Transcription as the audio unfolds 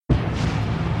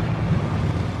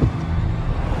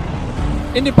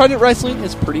Independent wrestling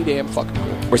is pretty damn fucking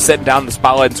cool. We're sitting down in the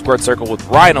Spotlight and Squared Circle with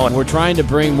Rhino. We're trying to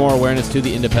bring more awareness to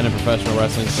the independent professional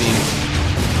wrestling scene.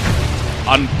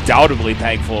 Undoubtedly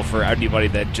thankful for anybody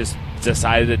that just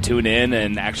decided to tune in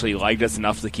and actually liked us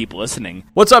enough to keep listening.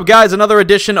 What's up, guys? Another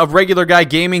edition of Regular Guy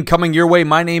Gaming coming your way.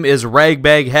 My name is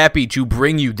Ragbag, happy to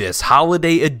bring you this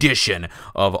holiday edition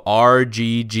of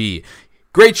RGG.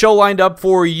 Great show lined up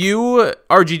for you.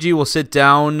 RGG will sit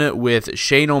down with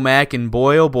Shane O'Mac, and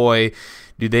boy, oh boy,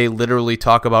 do they literally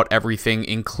talk about everything,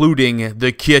 including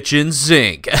the kitchen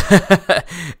sink.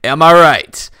 Am I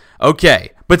right?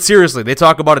 Okay, but seriously, they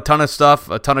talk about a ton of stuff,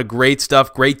 a ton of great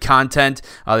stuff, great content.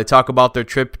 They talk about their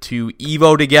trip to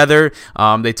EVO together.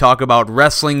 They talk about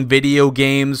wrestling, video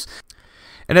games.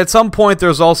 And at some point,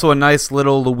 there's also a nice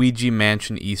little Luigi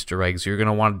Mansion Easter egg, so you're going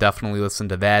to want to definitely listen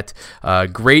to that.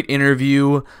 Great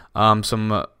interview.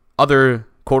 Some other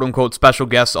quote-unquote special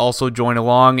guests also join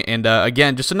along, and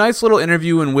again, just a nice little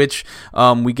interview in which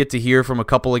we get to hear from a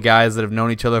couple of guys that have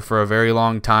known each other for a very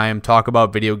long time, talk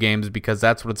about video games, because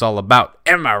that's what it's all about.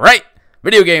 Am I right?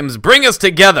 Video games bring us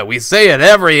together. We say it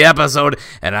every episode,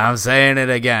 and I'm saying it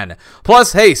again.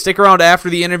 Plus, hey, stick around after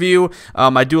the interview.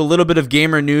 I do a little bit of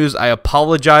gamer news. I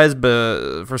apologize,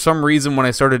 but for some reason when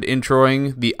I started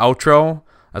introing the outro,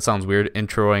 that sounds weird,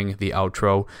 introing the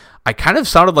outro, I kind of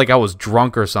sounded like I was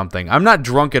drunk or something. I'm not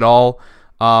drunk at all.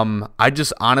 I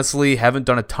just honestly haven't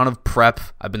done a ton of prep.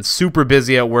 I've been super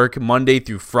busy at work Monday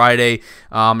through Friday,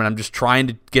 and I'm just trying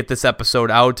to get this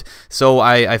episode out. So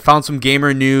I found some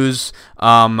gamer news.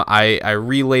 I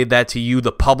relayed that to you,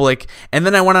 the public, and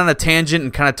then I went on a tangent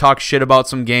and kind of talked shit about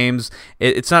some games.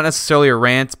 It's not necessarily a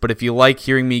rant, but if you like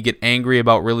hearing me get angry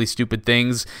about really stupid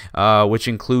things, which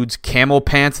includes camel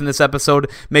pants in this episode,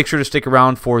 make sure to stick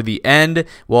around for the end.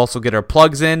 We'll also get our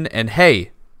plugs in, and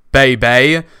hey,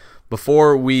 baby,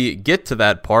 before we get to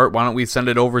that part, why don't we send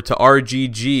it over to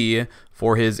RGG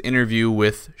for his interview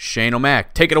with Shane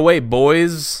O'Mac. Take it away,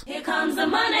 boys. Here comes the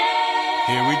money.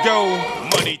 Here we go.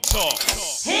 Money talk.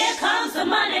 Here comes the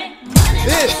money.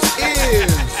 This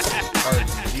is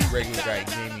RGG, Regular Guy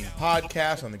Gaming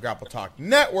Podcast on the Grapple Talk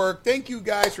Network. Thank you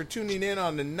guys for tuning in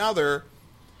on another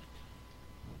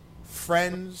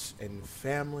Friends and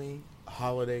Family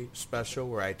holiday special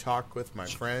where I talk with my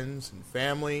friends and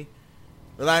family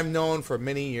that I've known for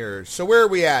many years. So where are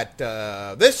we at?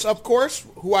 This, of course,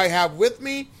 who I have with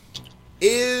me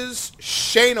is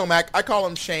Shane O'Mac. I call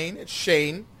him Shane. It's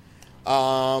Shane.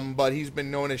 But he's been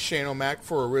known as Shane O'Mac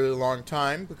for a really long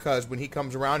time because when he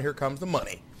comes around, here comes the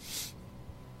money.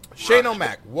 Shane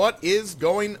O'Mac, what is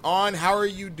going on? How are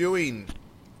you doing?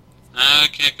 I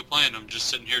can't complain. I'm just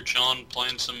sitting here chilling,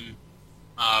 playing some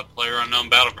PlayerUnknown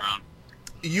Battleground.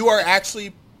 You are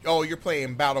actually... Oh, you're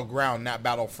playing Battleground, not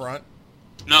Battlefront?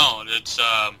 No, it's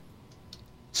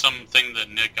something that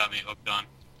Nick got me hooked on.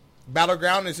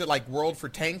 Battleground, is it like World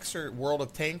of Tanks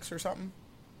or something?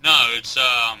 No, it's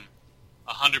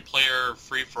 100-player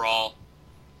free-for-all.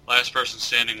 Last person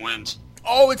standing wins.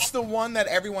 Oh, it's the one that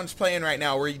everyone's playing right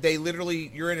now, where they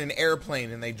literally, you're in an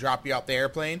airplane and they drop you out the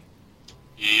airplane?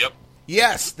 Yep.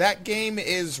 Yes, that game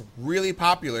is really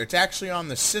popular. It's actually on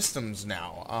the systems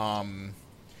now.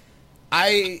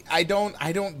 I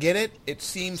don't get it. It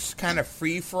seems kind of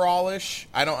free-for-all-ish.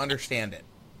 I don't understand it.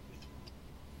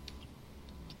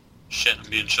 Shit, I'm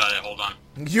being shot at. Hold on.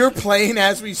 You're playing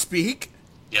as we speak?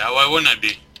 Yeah, why wouldn't I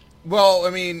be? Well, I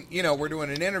mean, we're doing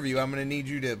an interview. I'm going to need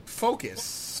you to focus.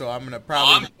 So I'm going to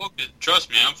probably... Oh, I'm focused. Trust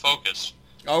me, I'm focused.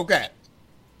 Okay.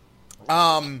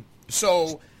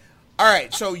 So, all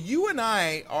right. So you and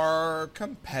I are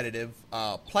competitive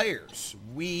players.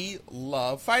 We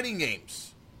love fighting games.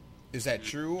 Is that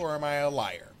true, or am I a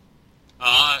liar?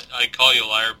 I call you a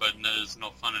liar, but there's no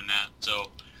fun in that. So,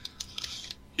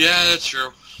 yeah, that's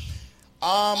true.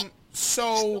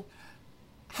 So,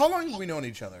 how long have we known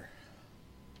each other?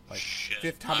 Like,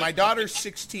 Shit. My daughter's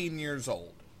 16 years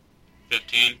old.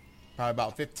 15? Probably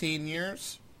about 15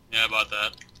 years? Yeah, about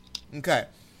that. Okay.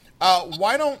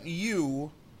 Why don't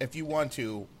you, if you want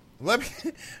to,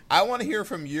 I want to hear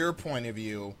from your point of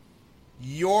view.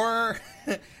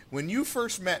 When you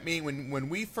first met me, when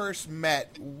we first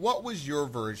met, what was your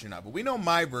version of it? We know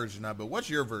my version of it. What's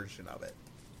your version of it?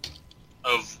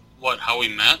 Of what, how we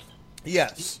met?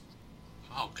 Yes.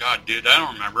 Oh, God, dude, I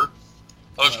don't remember.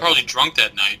 I was probably drunk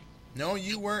that night. No,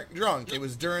 you weren't drunk. It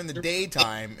was during the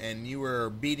daytime, and you were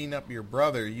beating up your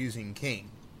brother using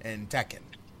King and Tekken.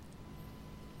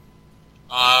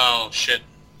 Oh, shit.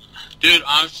 Dude,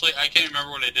 honestly, I can't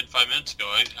remember what I did 5 minutes ago.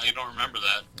 I don't remember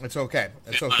that. It's okay.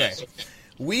 It's okay.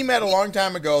 We met a long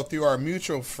time ago through our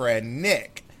mutual friend,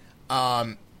 Nick.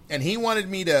 And And he wanted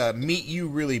me to meet you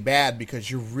really bad because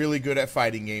you're really good at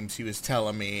fighting games, he was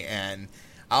telling me. And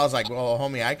I was like, well,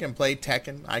 homie, I can play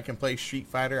Tekken. I can play Street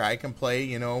Fighter. I can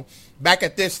play, back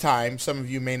at this time, some of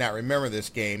you may not remember this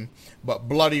game, but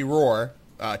Bloody Roar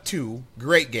 2,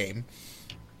 great game.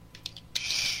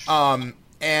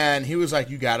 And he was like,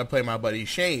 you got to play my buddy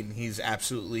Shane. He's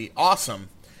absolutely awesome.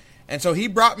 And so he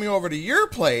brought me over to your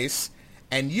place,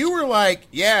 and you were like,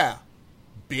 yeah,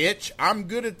 bitch, I'm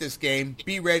good at this game.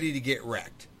 Be ready to get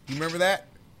wrecked. You remember that?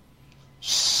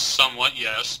 Somewhat,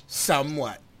 yes.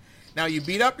 Somewhat. Now, you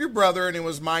beat up your brother, and it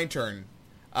was my turn.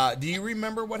 Do you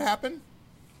remember what happened?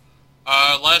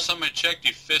 Last time I checked,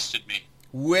 you fisted me.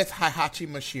 With Heihachi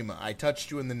Mishima. I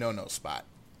touched you in the no-no spot.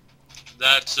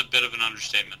 That's a bit of an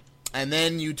understatement. And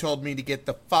then you told me to get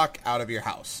the fuck out of your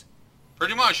house.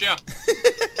 Pretty much, yeah.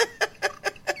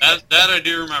 that I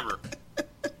do remember.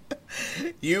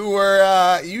 You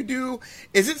were,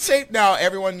 is it safe now,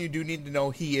 everyone, you do need to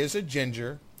know he is a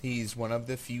ginger. He's one of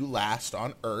the few last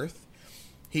on Earth.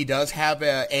 He does have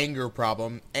an anger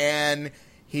problem, and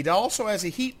he also has a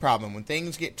heat problem. When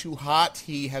things get too hot,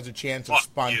 he has a chance of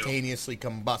spontaneously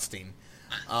combusting.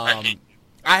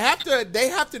 They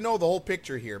have to know the whole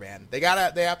picture here, man. They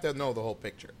have to know the whole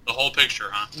picture. The whole picture,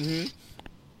 huh? Mm-hmm.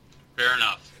 Fair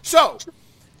enough. So,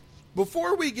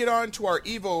 before we get on to our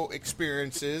Evo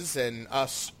experiences and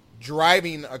us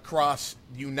driving across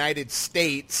the United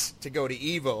States to go to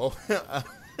Evo,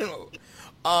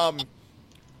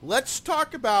 let's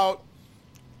talk about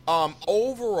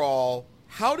overall,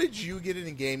 how did you get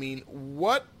into gaming?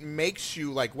 What makes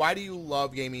you, why do you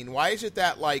love gaming? Why is it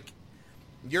that,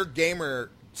 your gamer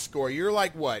score, you're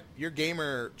what? Your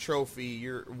gamer trophy,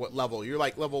 you're what level? You're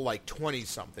level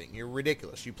 20-something. You're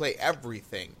ridiculous. You play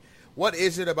everything. What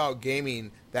is it about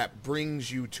gaming that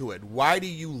brings you to it? Why do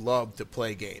you love to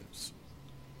play games?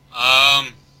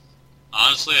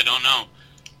 Honestly, I don't know.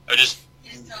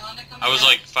 I was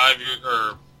 5 years,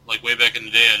 or way back in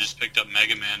the day, I just picked up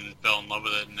Mega Man and fell in love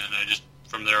with it, and then I just,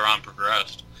 from there on,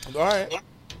 progressed. All right.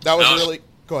 That was really...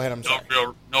 Go ahead, I'm sorry.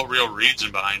 No real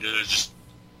reason behind it. It's just...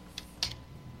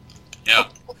 Yeah.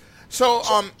 So,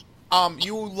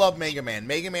 you love Mega Man.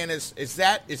 Mega Man is it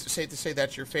safe to say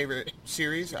that's your favorite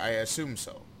series? I assume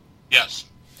so. Yes.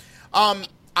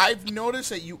 I've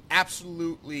noticed that you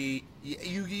absolutely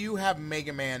you have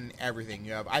Mega Man everything.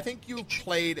 I think you've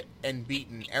played and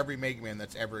beaten every Mega Man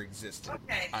that's ever existed.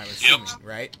 I'm assuming,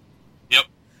 right? Yep.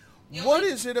 What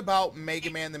is it about Mega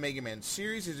Man, the Mega Man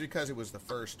series? Is it because it was the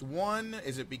first one?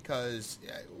 Is it because...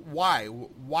 why?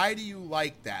 Why do you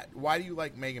like that? Why do you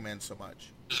like Mega Man so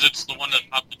much? Because it's the one that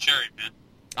popped the cherry, man.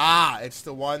 Ah, it's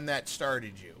the one that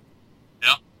started you.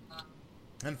 Yep.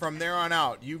 And from there on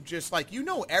out, you've just, you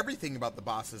know everything about the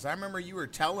bosses. I remember you were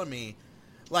telling me,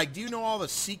 do you know all the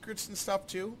secrets and stuff,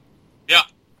 too? Yeah.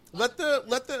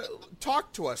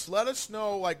 Talk to us. Let us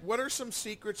know, what are some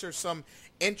secrets or some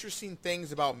interesting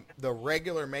things about the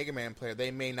regular Mega Man player they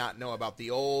may not know about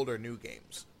the old or new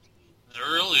games?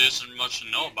 There really isn't much to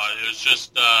know about it. It's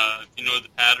just, if you know the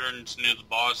patterns, knew the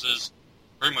bosses,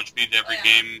 pretty much beat every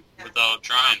game without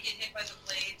trying.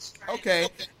 Okay,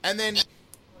 and then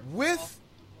with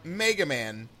Mega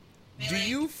Man, do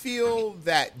you feel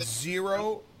that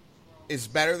Zero is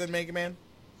better than Mega Man?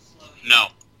 No.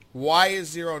 Why is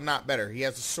Zero not better? He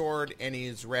has a sword, and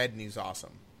he's red, and he's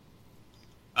awesome.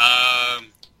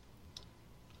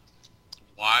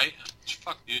 Why?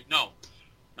 Fuck, dude, no.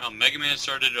 No, Mega Man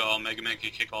started it all. Mega Man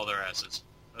can kick all their asses.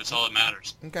 That's all that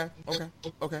matters. Okay.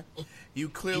 You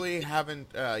clearly haven't,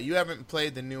 you haven't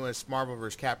played the newest Marvel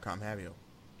vs. Capcom, have you?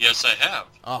 Yes, I have.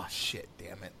 Oh, shit,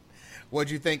 damn it. What'd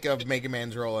you think of Mega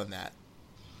Man's role in that?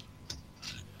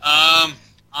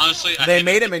 Honestly, they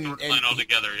made him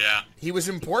altogether. Yeah, he was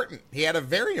important. He had a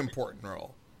very important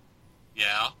role.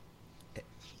 Yeah,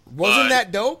 wasn't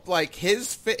that dope?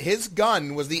 His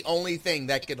gun was the only thing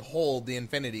that could hold the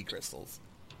Infinity Crystals.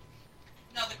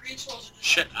 No, the green scrolls are just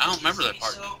shit. I don't remember that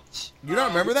part. You don't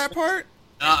remember that part?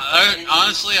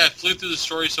 Honestly, I flew through the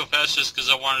story so fast just because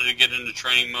I wanted to get into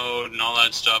training mode and all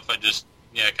that stuff. I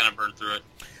kind of burned through it.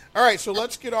 All right, so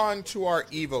let's get on to our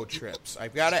Evo trips.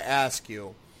 I've got to ask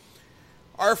you.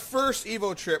 Our first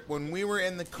Evo trip, when we were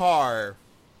in the car,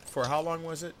 for how long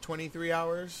was it? 23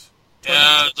 hours?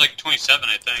 Yeah, it was 27,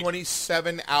 I think.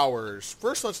 27 hours.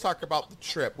 First, let's talk about the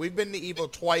trip. We've been to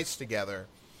Evo twice together,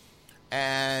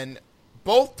 and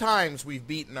both times we've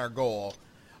beaten our goal.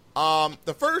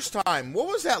 The first time, what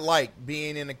was that like,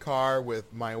 being in a car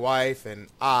with my wife and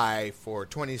I for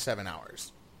 27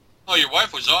 hours? Oh, your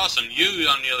wife was awesome. You,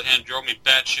 on the other hand, drove me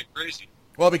batshit crazy.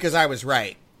 Well, because I was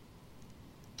right.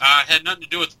 It had nothing to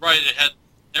do with right. It had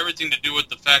everything to do with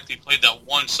the fact he played that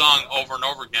one song over and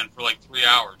over again for like 3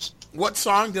 hours. What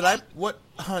song did I?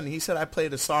 Hun? He said I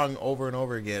played a song over and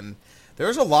over again.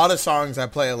 There's a lot of songs I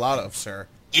play a lot of, sir.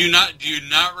 Do you not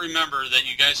remember that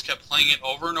you guys kept playing it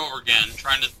over and over again,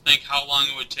 trying to think how long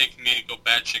it would take me to go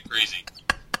batshit crazy?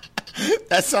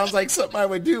 That sounds like something I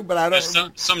would do, but I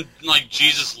don't. Some like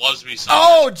Jesus Loves Me song.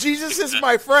 Oh, Jesus is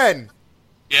my friend.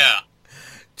 Yeah.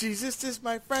 Jesus is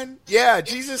my friend. Yeah,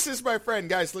 Jesus is my friend.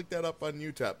 Guys, look that up on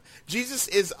YouTube. Jesus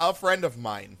is a friend of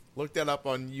mine. Look that up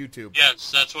on YouTube.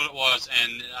 Yes, that's what it was,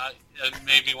 and it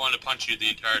made me want to punch you the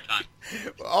entire time.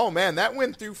 Oh, man, that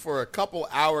went through for a couple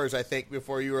hours, I think,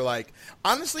 before you were like,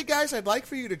 honestly, guys, I'd like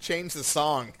for you to change the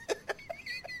song.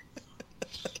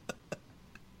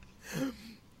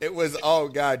 It was, oh,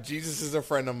 God, Jesus is a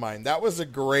friend of mine. That was a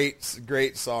great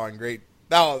song.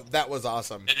 Oh, that was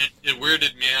awesome. And it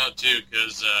weirded me out, too,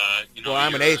 because, Well,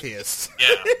 I'm an atheist.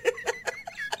 Yeah.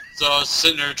 So I was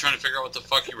sitting there trying to figure out what the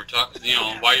fuck you were talking,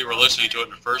 why you were listening to it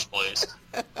in the first place.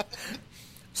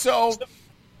 So,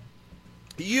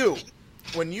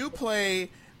 when you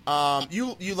play,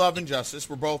 you love Injustice.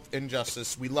 We're both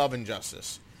Injustice. We love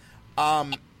Injustice.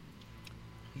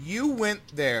 You went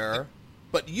there,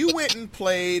 but we went and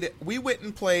played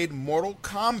Mortal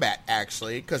Kombat,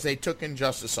 actually, because they took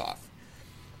Injustice off.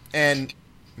 And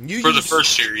the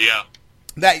first year, yeah.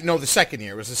 The second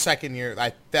year. It was the second year.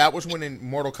 That was when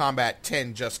Mortal Kombat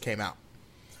 10 just came out.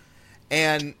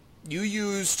 And who'd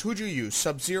you use?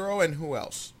 Sub-Zero and who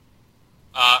else?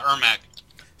 Ermac.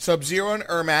 Sub-Zero and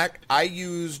Ermac. I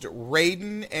used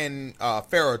Raiden and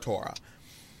Ferrotora.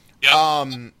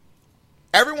 Yep.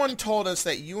 Everyone told us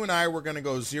that you and I were going to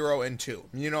go 0 and 2.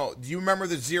 Do you remember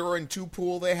the 0 and 2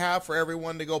 pool they have for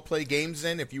everyone to go play games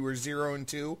in if you were 0 and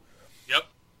 2? Yep.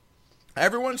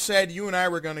 Everyone said you and I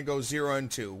were going to go 0 and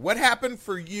 2. What happened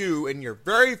for you in your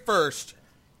very first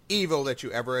Evo that you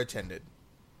ever attended?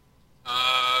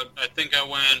 I think I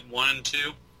went 1 and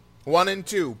 2. 1 and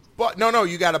 2. But no,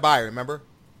 you got to buy, remember?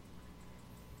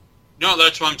 No,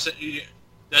 that's what I'm saying.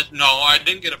 No, I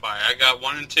didn't get a buy. I got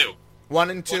 1 and 2. 1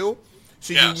 and 2?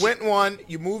 So yes. You went 1,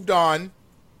 you moved on,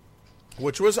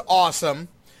 which was awesome.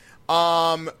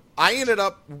 I ended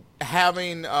up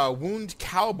having Wound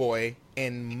Cowboy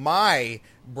in my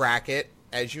bracket,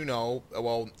 as you know.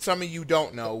 Well, some of you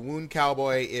don't know. Wound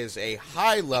Cowboy is a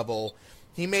high level.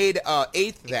 He made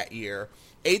 8th that year,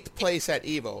 8th place at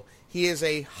EVO. He is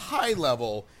a high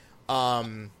level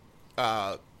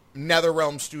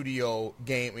NetherRealm Studio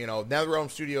game. NetherRealm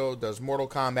Studio does Mortal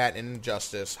Kombat and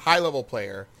Injustice. High level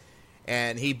player,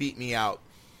 and he beat me out.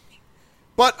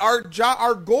 But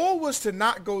our goal was to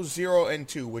not go 0 and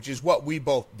 2, which is what we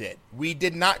both did. We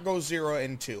did not go 0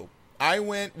 and 2. I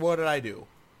went, what did I do?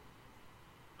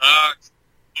 I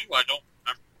don't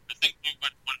remember. I think you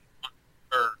went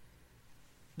 1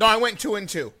 No, I went 2 and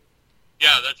 2.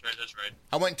 Yeah, that's right.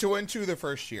 I went 2 and 2 the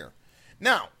first year.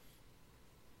 Now,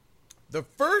 the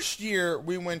first year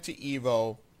we went to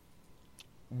EVO,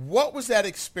 what was that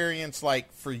experience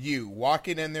like for you?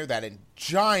 Walking in there, that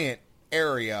giant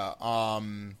area,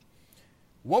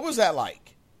 what was that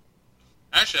like?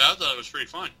 Actually, I thought it was pretty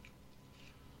fun.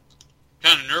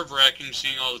 Kind of nerve-wracking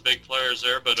seeing all the big players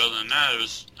there, but other than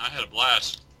that, I had a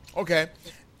blast. Okay.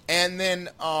 And then,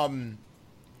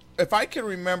 if I can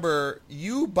remember,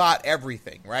 you bought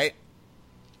everything, right?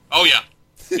 Oh, yeah.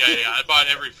 Yeah. I bought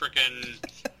every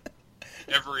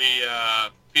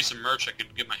piece of merch I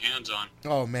could get my hands on.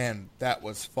 Oh, man, that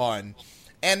was fun.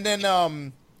 And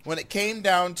then, when it came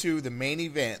down to the main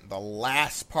event, the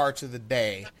last parts of the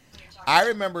day, I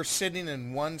remember sitting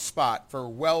in one spot for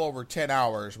well over 10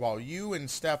 hours while you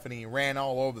and Stephanie ran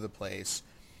all over the place.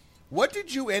 What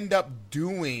did you end up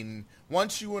doing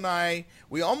once you and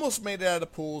we almost made it out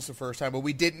of pools the first time, but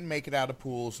we didn't make it out of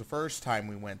pools the first time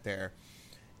we went there.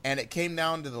 And it came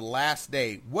down to the last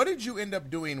day. What did you end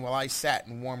up doing while I sat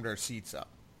and warmed our seats up?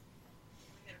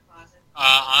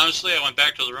 Honestly, I went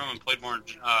back to the room and played more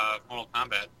Mortal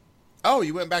Kombat. Oh,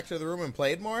 you went back to the room and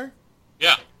played more?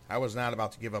 Yeah. I was not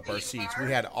about to give up our seats.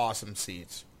 We had awesome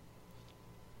seats.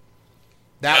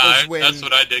 That's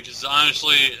what I did. Because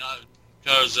honestly,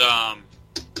 if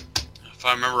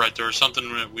I remember right, there was something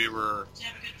that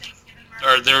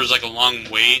there was like a long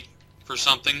wait for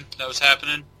something that was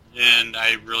happening, and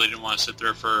I really didn't want to sit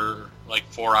there for like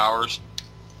 4 hours.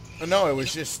 No,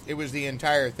 it was the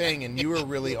entire thing, and you were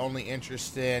really only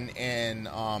interested in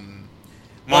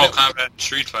Mortal Kombat and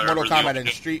Street Fighter. Mortal Kombat and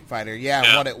Street Fighter.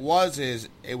 Yeah, what it was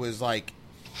like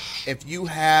if you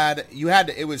had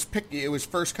to, it was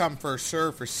first come first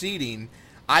serve for seating.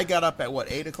 I got up at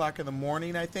 8 o'clock in the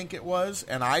morning, I think it was,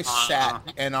 and I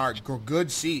sat in our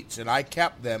good seats, and I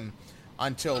kept them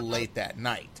until late that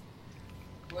night.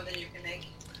 More than you can make.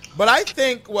 But I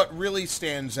think what really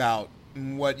stands out,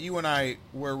 and what you and I,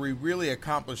 where we really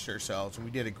accomplished ourselves, and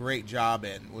we did a great job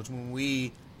in, was when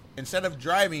we, instead of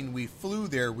driving, we flew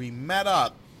there. We met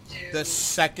up the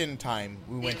second time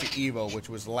we went to EVO, which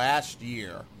was last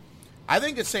year. I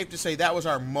think it's safe to say that was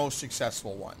our most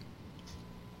successful one.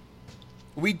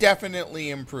 We definitely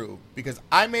improved because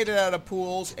I made it out of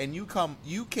pools, and you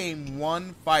came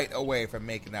one fight away from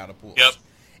making it out of pools. Yep.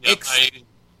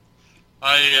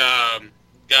 I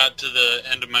got to the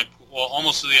end of my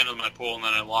almost to the end of my pool, and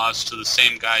then I lost to the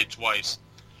same guy twice.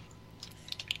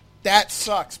 That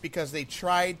sucks because they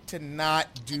tried to not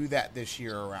do that this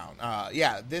year around.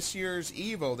 This year's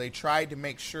EVO, they tried to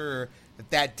make sure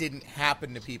that didn't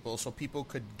happen to people so people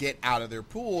could get out of their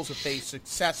pools if they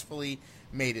successfully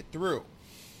made it through.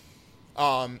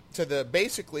 The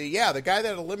guy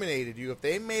that eliminated you, if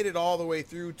they made it all the way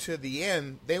through to the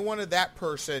end, they wanted that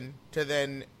person to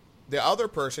then, the other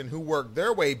person who worked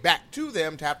their way back to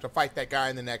them to have to fight that guy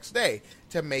in the next day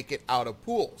to make it out of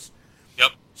pools.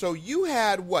 Yep. So you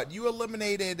had what? You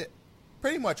eliminated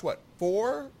pretty much what?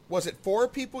 4? Was it 4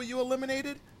 people you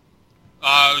eliminated?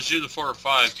 It was either 4 or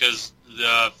 5 because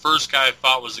the first guy I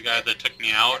fought was the guy that took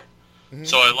me out. Mm-hmm.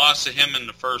 So I lost to him in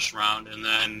the first round, and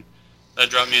then that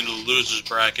dropped me into the loser's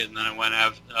bracket, and then I went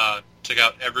took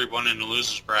out everyone in the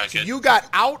loser's bracket. So you got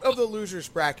out of the loser's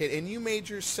bracket, and you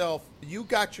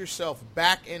got yourself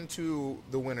back into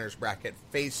the winner's bracket,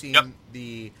 facing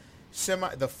the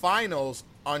finals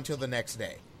until the next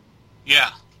day.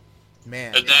 Yeah.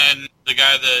 Man. And then the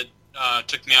guy that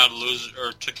took me out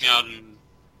took me out in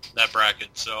that bracket.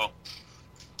 So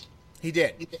he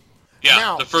did. Yeah.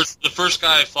 Now, the first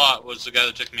guy I fought was the guy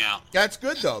that took me out. That's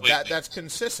good though. That's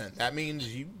consistent. That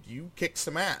means you kicked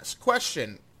some ass.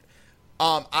 Question.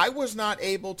 I was not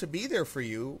able to be there for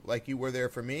you like you were there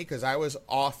for me because I was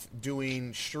off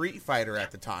doing Street Fighter at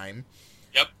the time.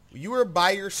 Yep. You were by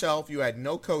yourself. You had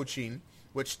no coaching,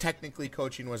 which technically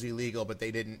coaching was illegal, but they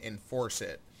didn't enforce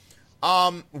it.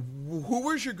 Who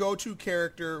was your go-to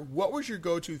character? What was your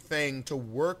go-to thing to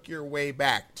work your way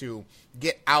back to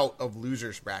get out of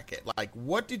loser's bracket? Like,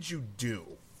 what did you do?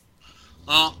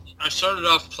 Well, I started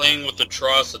off playing with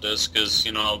Atrocitus because,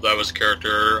 that was a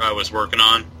character I was working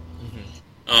on.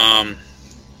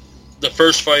 The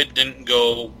first fight didn't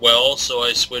go well, so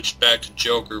I switched back to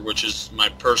Joker, which is my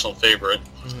personal favorite.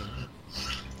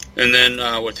 Mm-hmm. And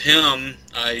then with him,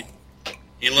 I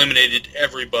eliminated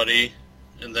everybody,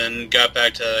 and then got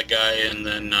back to that guy, and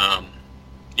then,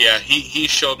 he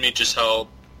showed me just how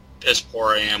piss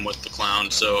poor I am with the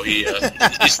clown, so he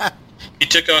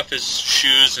took off his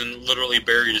shoes and literally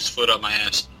buried his foot up my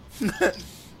ass.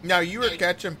 Now, you were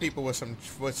catching people with some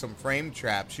frame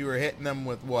traps. You were hitting them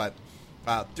with what?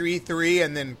 3-3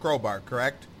 and then crowbar,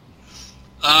 correct?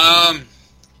 No.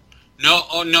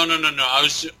 I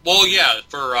was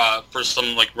for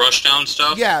some like rushdown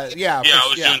stuff. Yeah. I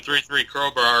was doing 3-3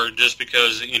 crowbar just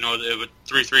because it would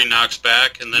 3-3 knocks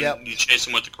back, and then you chase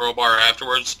them with the crowbar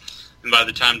afterwards, and by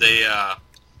the time they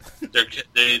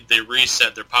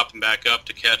reset, they're popping back up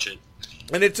to catch it.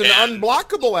 And it's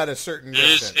unblockable at a certain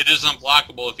distance. It is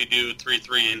unblockable if you do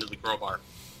 3-3 into the crowbar.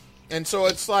 And so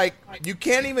it's like you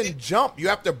can't even jump. You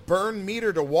have to burn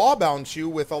meter to wall bounce you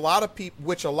with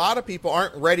which a lot of people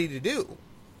aren't ready to do.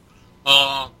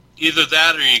 Either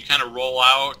that or you kind of roll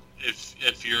out.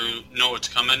 If you know it's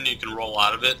coming, you can roll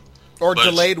out of it. Or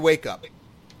delayed wake up.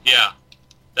 Yeah.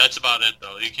 That's about it,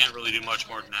 though. You can't really do much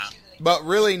more than that. But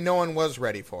really, no one was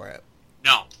ready for it.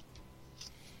 No.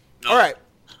 All right.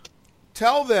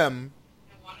 Tell them,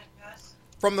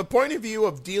 from the point of view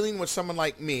of dealing with someone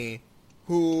like me,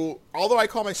 who, although I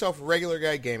call myself regular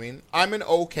guy gaming, I'm an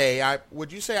okay.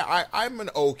 Would you say I'm an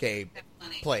okay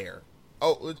player?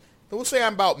 Oh, we'll say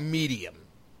I'm about medium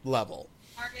level.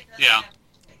 Yeah.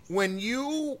 When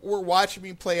you were watching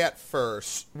me play at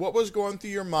first, what was going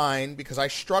through your mind? Because I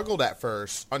struggled at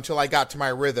first until I got to my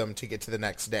rhythm to get to the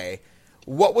next day.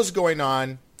 What was going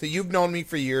on? So you've known me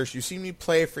for years. You've seen me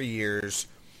play for years.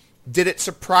 Did it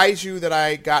surprise you that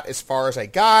I got as far as I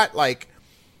got? Like,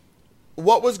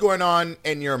 what was going on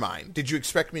in your mind? Did you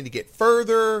expect me to get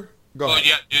further? Go ahead.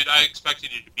 Yeah, dude, I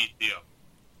expected you to beat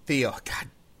Theo. God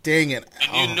dang it.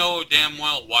 And you know damn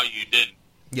well why you didn't.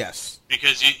 Yes.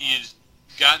 Because you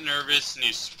got nervous and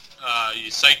you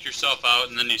psyched yourself out,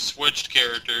 and then you switched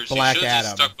characters. Black you should have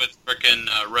Adam. stuck with frickin'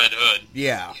 Red Hood.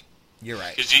 Yeah, you're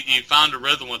right. Because you found a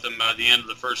rhythm with him by the end of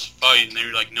the first fight, and then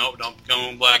you're like, nope, don't go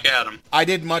with Black Adam. I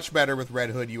did much better with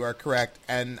Red Hood, you are correct,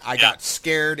 and I got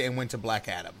scared and went to Black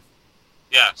Adam.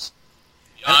 Yes.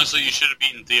 Honestly, you should have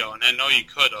beaten Theo, and I know you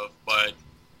could have, but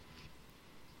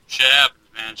shit happened.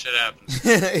 man. Shit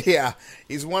happens. Yeah,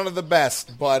 he's one of the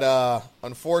best, but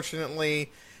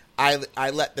unfortunately, I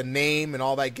let the name and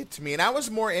all that get to me, and I was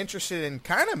more interested in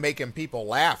kind of making people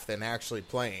laugh than actually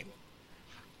playing.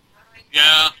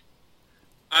 Yeah.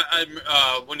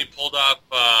 I when you pulled up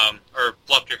or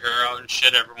fluffed your hair out and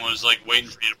shit, everyone was like waiting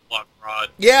for you to pull up Rod.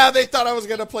 Yeah, they thought I was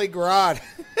gonna play Grodd.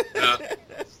 Yeah.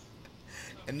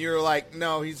 And you were like,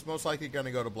 no, he's most likely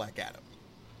gonna go to Black Adam.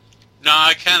 No,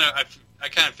 I kind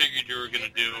of figured you were gonna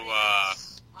do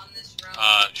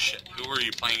shit. Who were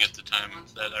you playing at the time?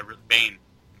 Bane.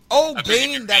 Oh, I figured you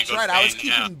Bane, were that's gonna go right. I was Bane,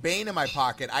 keeping yeah. Bane in my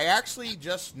pocket. I actually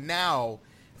just now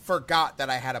forgot that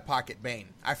I had a pocket Bane.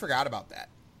 I forgot about that.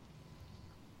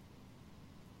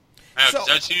 Yeah, So-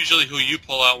 that's usually who you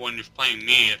pull out when you're playing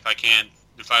me.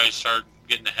 If I start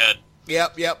getting ahead,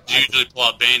 Yep. you usually pull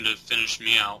out Bane to finish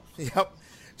me out. Yep.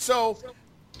 So,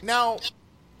 now,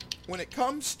 when it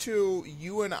comes to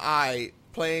you and I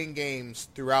playing games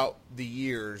throughout the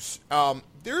years,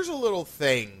 there's a little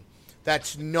thing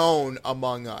that's known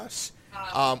among us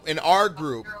in our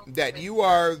group that you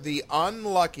are the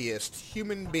unluckiest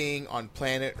human being on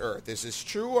planet Earth. Is this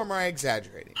true or am I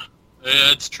exaggerating?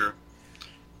 Yeah, it's true.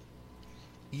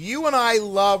 You and I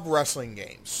love wrestling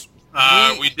games.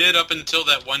 We did up until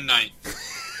that one night.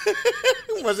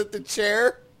 Was it the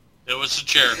chair? It was a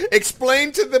chair.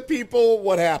 Explain to the people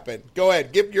what happened. Go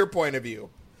ahead. Give your point of view.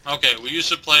 Okay, we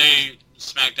used to play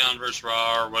SmackDown vs.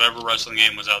 Raw or whatever wrestling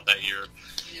game was out that year.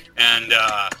 And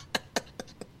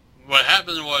what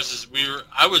happened was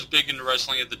I was big into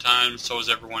wrestling at the time, so was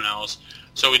everyone else.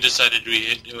 So we decided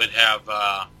we would have,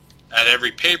 at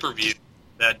every pay-per-view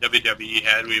that WWE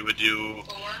had, we would do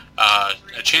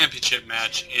a championship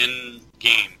match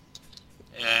in-game.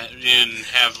 And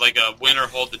have like a winner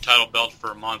hold the title belt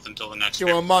for a month until the next To a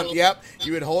pay-per-view. month, yep.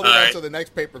 You would hold it All right. until the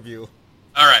next pay-per-view.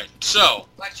 All right, so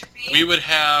Watch your feet. we would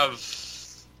have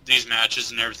these matches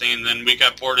and everything, and then we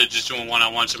got bored of just doing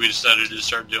one-on-one, so we decided to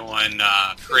start doing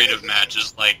creative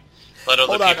matches, like let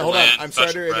other people Hold on. in. I'm sorry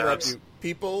to special interrupt grabs. you.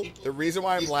 People, the reason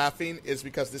why I'm laughing is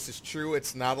because this is true.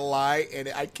 It's not a lie, and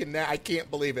I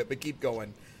can't believe it, but keep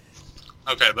going.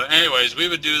 Okay, but anyways, we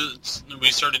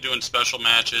started doing special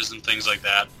matches and things like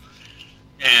that,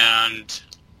 and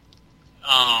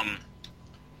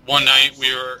one night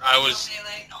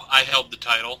I held the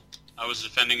title. I was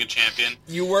defending a champion.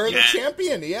 You were the Yeah.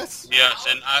 champion, yes. Yes,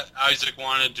 and Isaac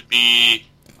wanted to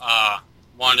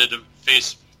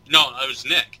face. No, it was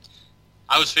Nick.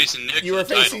 I was facing Nick. You for were the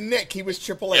title. facing Nick. He was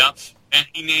Triple Yep. H. And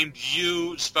he named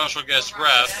you special guest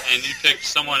ref, and you picked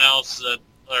someone else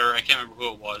or I can't remember who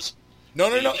it was. No.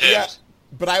 You Yeah, picked.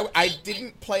 but I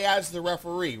didn't play as the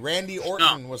referee. Randy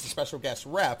Orton was the special guest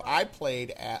ref. I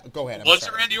played at. Go ahead. I'm Was it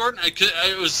sorry. Randy Orton?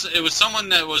 It was someone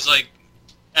that was like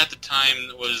at the time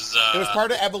was. It was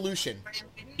part of Evolution.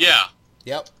 Yeah.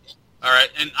 Yep. All right,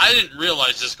 and I didn't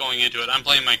realize this going into it. I'm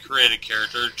playing my creative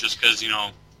character just because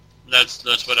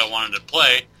that's what I wanted to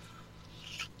play.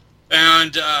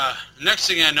 And next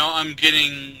thing I know, I'm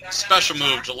getting special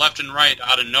moved left and right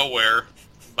out of nowhere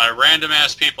by random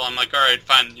ass people. I'm like, all right,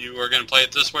 fine, you are going to play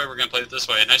it this way. We're going to play it this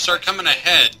way, and I start coming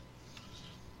ahead.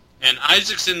 And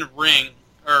Isaac's in the ring,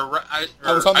 I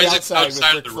was on the Isaac's outside with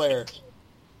outside Ric of the ring, Flair.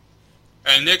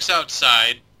 and Nick's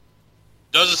outside.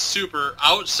 Does a super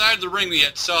outside the ring,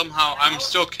 yet somehow I'm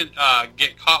still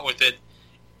get caught with it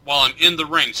while I'm in the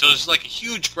ring. So there's like a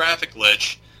huge graphic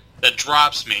glitch that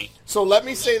drops me. So let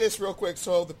me say this real quick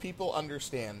so the people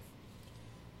understand.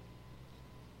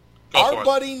 Go for Our it.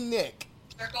 buddy Nick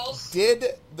Circles. did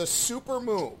the super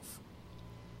move.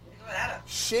 Look at that.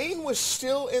 Shane was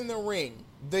still in the ring.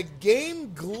 The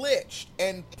game glitched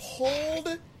and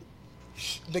pulled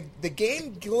the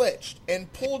game glitched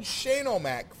and pulled Shane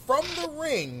O'Mac from the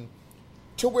ring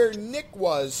to where Nick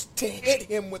was to hit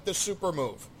him with the super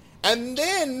move. And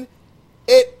then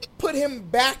it put him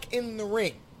back in the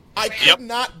ring. I could Yep.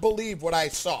 not believe what I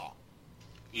saw.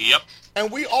 Yep.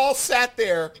 And we all sat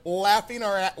there laughing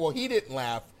our ass. Well, he didn't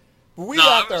laugh, but we No,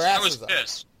 laughed our I was asses up.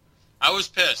 pissed. I was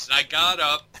pissed, and I got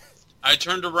up. I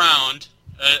turned around.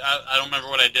 I don't remember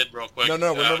what I did real quick. No,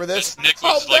 remember this? Nick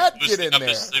How'd was like that get boosting in up there?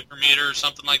 his super meter or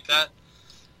something like that.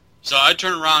 So I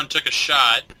turned around and took a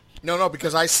shot. No,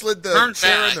 because I slid the Turn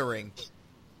chair back. in the ring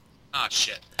Ah,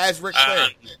 shit. as Ric Flair.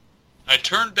 I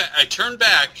turned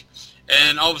back,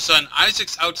 and all of a sudden,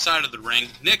 Isaac's outside of the ring,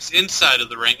 Nick's inside of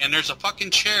the ring, and there's a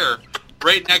fucking chair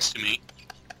right next to me.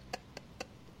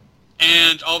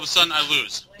 And all of a sudden, I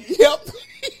lose. Yep.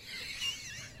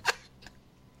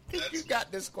 You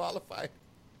got disqualified.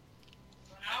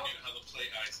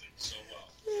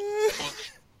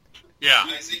 Yeah.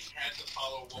 Isaac had to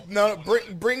follow. No,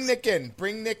 bring Nick in.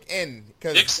 Bring Nick in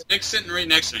because Nick's sitting right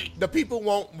next to me. the people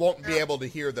won't be able to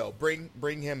hear though. Bring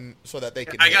him so that they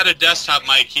can. I hear. got a desktop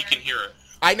mic. He can hear it.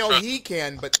 I know Trust he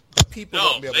can, but the people No,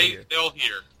 won't be able to hear. they'll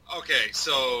hear. Okay,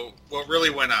 so what really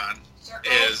went on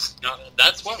is No,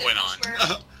 that's what went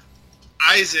on.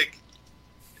 Isaac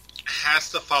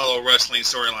has to follow wrestling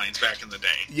storylines back in the day.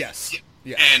 Yes.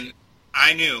 Yes. And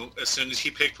I knew as soon as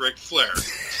he picked Ric Flair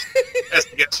as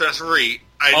the guest referee,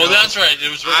 Oh, that's right. It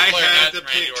was Ric I Flair, had not to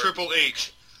Randy pick Orton. Triple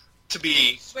H to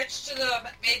be Switch to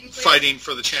the maiden please. fighting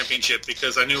for the championship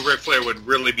because I knew Ric Flair would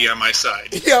really be on my side.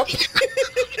 Yep.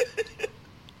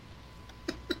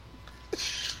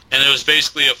 And it was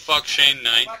basically a fuck Shane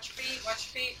night. Watch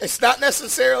feet. It's not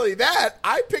necessarily that.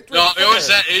 I picked Ric No, Flair. it was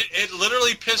that. It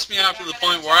literally pissed me off to the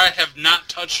point where I have not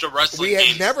touched a wrestling We game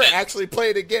have never since. actually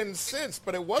played again since,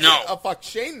 but it wasn't No. a fuck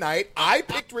Shane night. I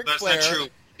picked Ric That's Flair. not true.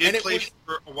 He and did it play was-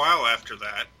 for a while after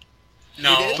that.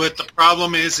 No. did? But the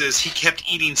problem is he kept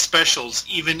eating specials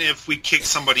even if we kicked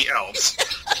somebody else.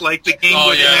 Like the game Oh,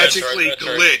 would yeah, that's magically right, that's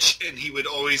right. glitch and he would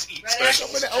always eat Right.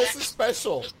 specials. Someone else's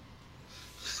special.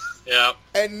 Yeah.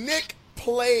 And Nick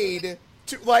played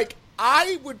to like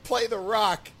I would play The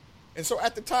Rock, and so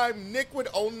at the time Nick would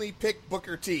only pick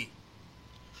Booker T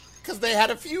because they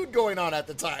had a feud going on at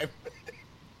the time.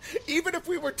 Even if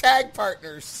we were tag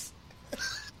partners.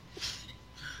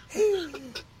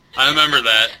 I remember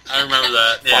that.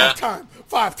 Yeah.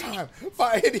 Five time.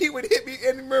 And he would hit me.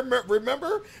 And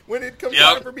remember when it comes Yep.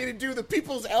 time for me to do the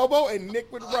people's elbow, and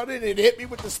Nick would run in and hit me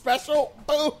with the special.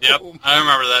 Boom. Yep. I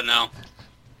remember that now.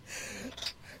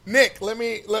 Nick, let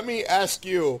me ask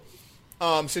you,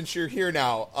 since you're here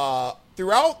now,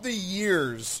 throughout the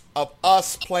years of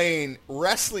us playing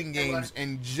wrestling games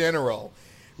in general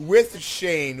with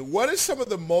Shane, what is some of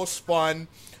the most fun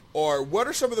or what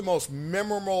are some of the most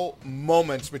memorable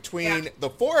moments between the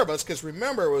four of us? Because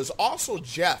remember, it was also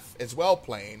Jeff as well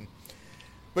playing.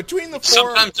 Between the four,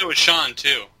 Sometimes it was Sean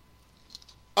too.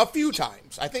 a few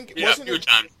times. I think Yeah, a few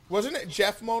times. Wasn't it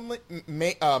Jeff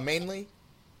mainly?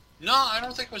 No, I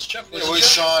don't think it was Jeff. It was Jeff?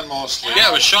 Sean mostly. Yeah,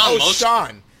 it was Sean. Oh, most.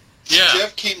 Sean. Yeah.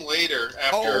 Jeff came later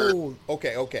after. Oh,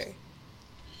 okay.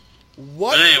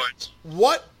 But anyways,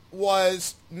 What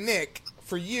was, Nick,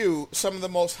 for you, some of the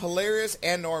most hilarious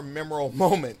and or memorable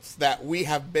moments that we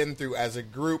have been through as a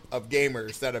group of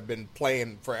gamers that have been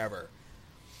playing forever?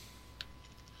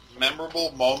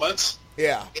 Memorable moments?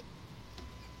 Yeah.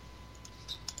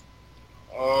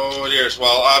 Oh, dears.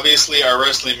 Well, obviously our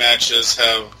wrestling matches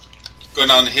have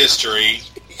gone on history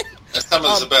as some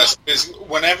of the best. Because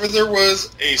whenever there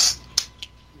was a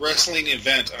wrestling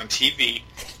event on TV,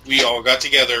 we all got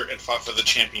together and fought for the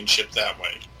championship that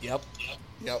way. Yep.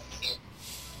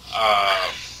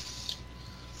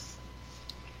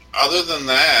 Other than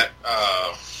that,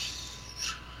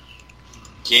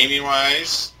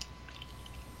 gaming-wise,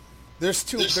 There's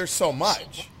so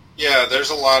much. yeah, there's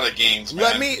a lot of games,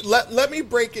 man. Let me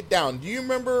break it down. Do you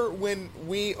remember when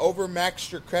we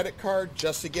overmaxed your credit card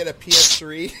just to get a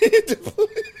PS3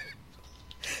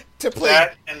 to play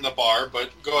That and the bar,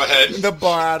 but go ahead. the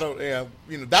bar? I don't. Yeah,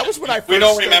 that was when I first We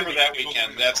don't started- remember that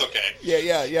weekend. That's okay.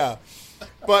 Yeah.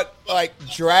 But like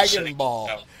Dragon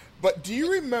Ball. But do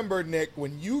you remember, Nick,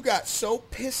 when you got so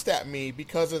pissed at me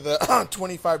because of the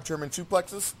 25 German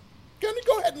suplexes? Gonna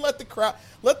go ahead and let the crowd,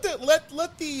 let the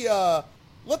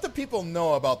people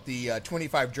know about the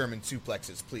 25 German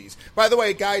suplexes, please. By the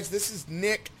way, guys, this is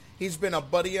Nick. He's been a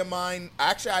buddy of mine.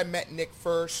 Actually, I met Nick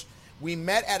first. We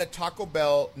met at a Taco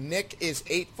Bell. Nick is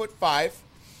 8'5".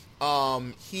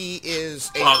 He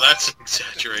is a... oh, that's an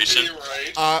exaggeration. You're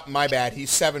right. my bad. He's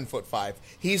 7'5".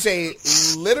 He's a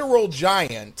literal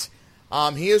giant.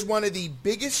 He is one of the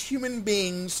biggest human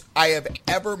beings I have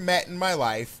ever met in my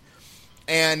life.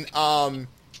 And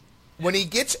when he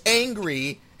gets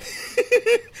angry,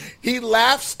 he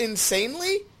laughs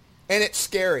insanely, and it's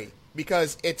scary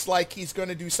because it's like he's going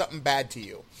to do something bad to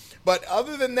you. But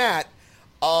other than that,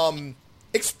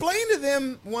 explain to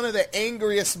them one of the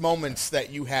angriest moments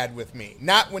that you had with me.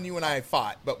 Not when you and I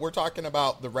fought, but we're talking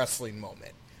about the wrestling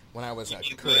moment when I was a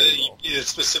critical.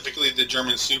 Specifically the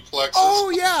German suplexes. Oh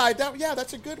yeah,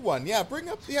 that's a good one. Yeah, bring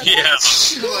up Yeah.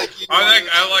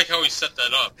 I like how he set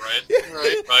that up,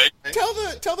 right? Right.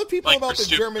 Tell the people Like about the for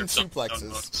German super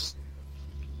suplexes.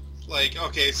 Like,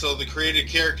 okay, so the created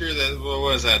character, what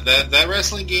was that? That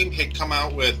wrestling game had come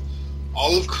out with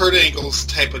all of Kurt Angle's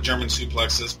type of German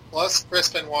suplexes, plus Chris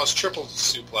Benoit's triple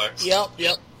suplex.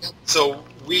 Yep. So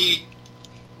we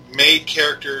made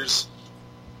characters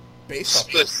Based off.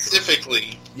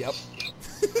 specifically Yep.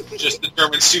 just the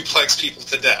German suplex people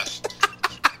to death.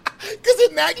 Because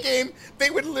in that game, they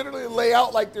would literally lay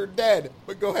out like they're dead.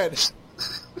 But go ahead.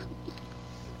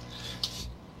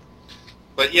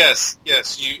 But yes,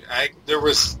 I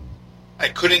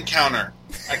couldn't counter.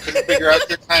 I couldn't figure out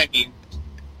their timing,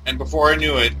 and before I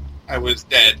knew it, I was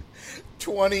dead.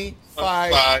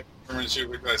 25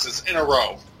 successes in a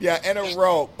row. Yeah, in a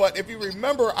row. But if you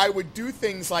remember, I would do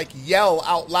things like yell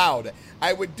out loud.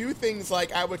 I would do things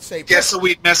like I would say... Yeah, so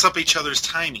we'd mess up each other's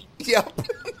timing. Yep.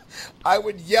 I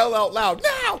would yell out loud,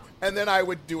 now! And then I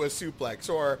would do a suplex.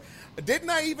 Or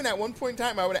didn't I even at one point in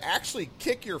time, I would actually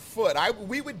kick your foot.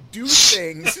 We would do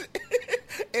things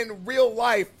in real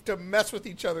life to mess with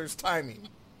each other's timing.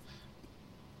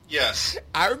 Yes.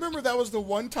 I remember that was the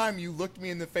one time you looked me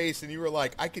in the face and you were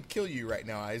like, I could kill you right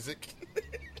now, Isaac.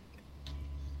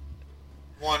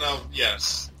 One of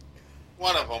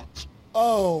them.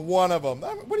 Oh, one of them.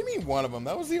 What do you mean one of them?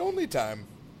 That was the only time.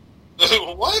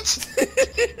 What?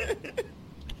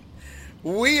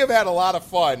 We have had a lot of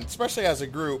fun, especially as a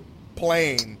group,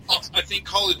 playing. I think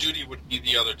Call of Duty would be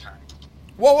the other time.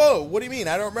 Whoa, what do you mean?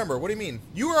 I don't remember. What do you mean?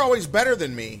 You were always better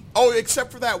than me. Oh,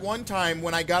 except for that one time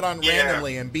when I got on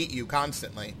randomly and beat you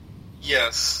constantly.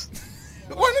 Yes.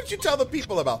 Why don't you tell the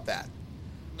people about that?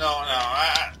 No.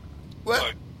 What?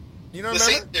 Look, You don't this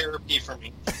remember? ain't therapy for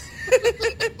me.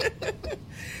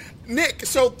 Nick,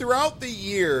 so throughout the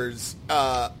years,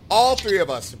 all three of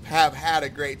us have had a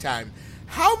great time.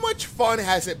 How much fun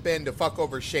has it been to fuck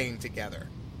over Shane together?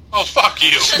 Oh, fuck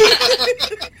you.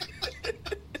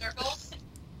 Circles?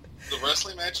 The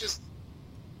wrestling matches,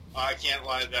 I can't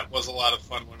lie, that was a lot of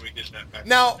fun when we did that back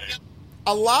Now, in the day.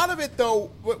 a lot of it, though,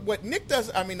 what Nick does,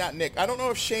 I mean, not Nick, I don't know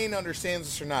if Shane understands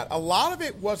this or not. A lot of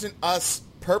it wasn't us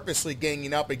purposely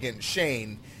ganging up against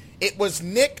Shane. It was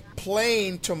Nick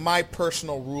playing to my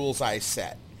personal rules I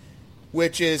set,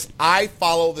 which is I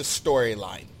follow the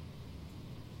storyline.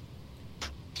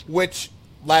 Which,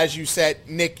 as you said,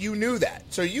 Nick, you knew that.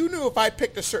 So you knew if I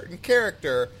picked a certain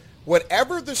character,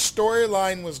 whatever the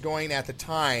storyline was going at the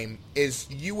time, is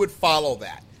you would follow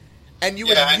that. And you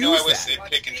would I use know I was that.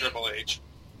 picking Triple H.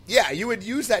 Yeah, you would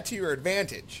use that to your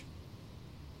advantage.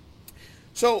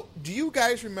 So, do you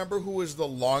guys remember who was the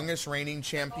longest reigning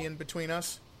champion between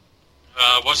us?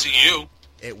 Wasn't you?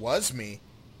 It was me,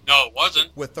 No, it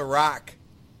wasn't. with The Rock.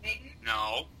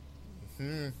 No.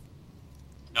 Hmm.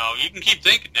 No, you can keep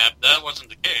thinking that, but that wasn't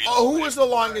the case. Oh, who was the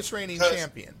longest reigning Because-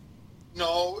 champion?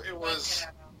 No, it was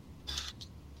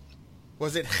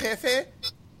Was it Jefe?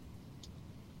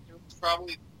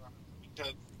 probably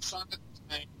because son at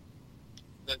the time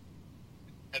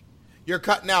that You're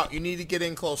cutting out. You need to get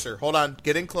in closer. Hold on.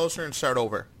 Get in closer and start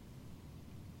over.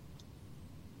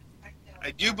 I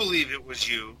do believe it was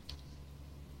you,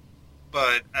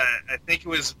 but I think it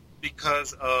was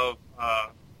because of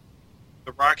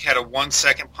The Rock had a 1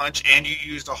 second punch, and you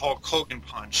used a Hulk Hogan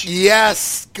punch.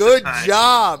 Yes. Good Nice.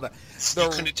 job. You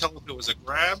couldn't tell if it was a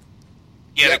grab.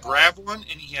 He had Yep. a grab one,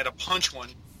 and he had a punch one.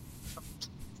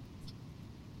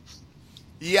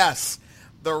 Yes.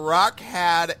 The Rock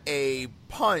had a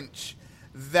punch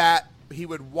that he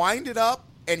would wind it up,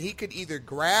 and he could either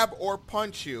grab or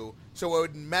punch you, so it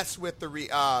would mess with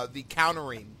the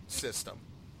countering system.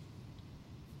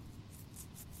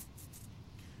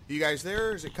 You guys there,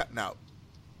 or is it cutting out?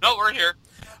 No, we're here.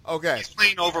 Okay. He's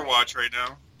playing Overwatch right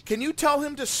now. Can you tell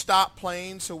him to stop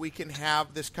playing so we can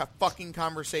have this fucking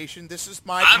conversation? This is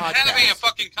my I'm podcast. having a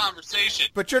fucking conversation.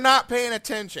 But you're not paying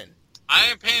attention. I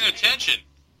am paying attention.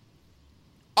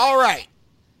 All right.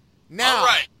 Now, All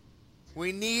right.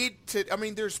 we need to... I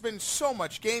mean, there's been so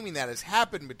much gaming that has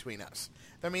happened between us.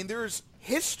 I mean, there's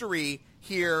history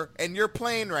here, and you're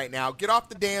playing right now. Get off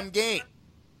the damn game.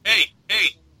 Hey.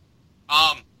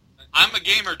 I'm a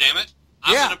gamer, damn it.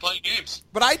 I'm Yeah. gonna play games.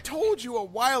 But I told you a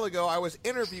while ago I was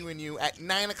interviewing you at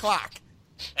 9 o'clock.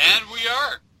 And we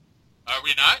are. Are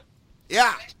we not?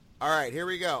 Yeah. All right, here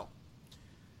we go.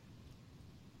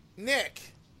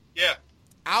 Nick, Yeah.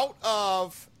 out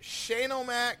of Shane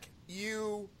O'Mac,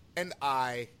 you, and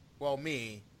I, well,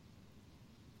 me,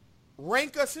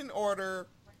 rank us in order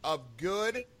of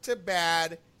good to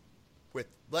bad with,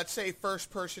 let's say,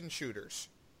 first-person shooters.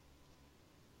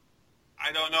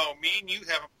 I don't know. Me and you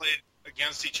haven't played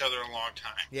against each other in a long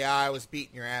time. Yeah, I was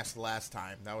beating your ass the last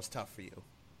time. That was tough for you.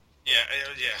 Yeah.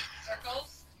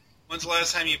 Circles? When's the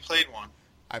last time you played one?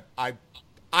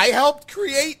 I helped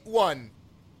create one.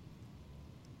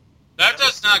 That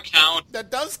does not count. That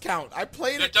does count. I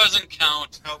played That it. doesn't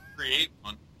count. Help create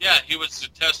one. Yeah, he was the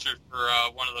tester for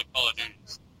one of the Call of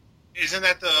Duties. Isn't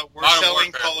that the Modern worst-selling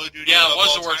Warfare. Call of Duty? Yeah, of it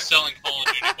was all the worst time? selling Call of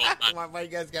Duty of all time. Why you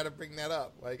guys got to bring that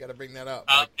up? Why you got to bring that up?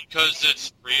 Because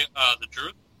it's the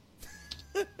truth.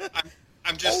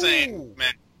 I'm just saying,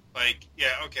 man. Like, yeah,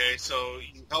 okay, so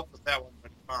you helped with that one,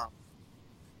 but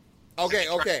Okay, Have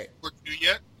you tried okay. World War II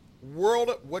yet?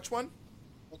 Which one?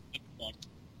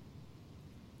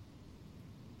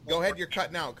 Go ahead, you're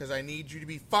cutting out because I need you to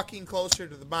be fucking closer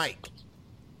to the mic.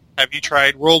 Have you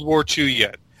tried World War II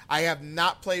yet? I have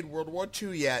not played World War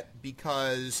II yet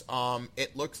because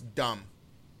it looks dumb.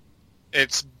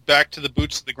 It's back to the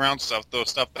boots to the ground stuff, the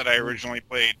stuff that I originally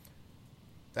played.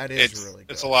 That is really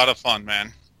good. It's a lot of fun,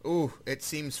 man. Ooh, it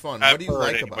seems fun. I've What do you heard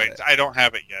like about anyways. it? I don't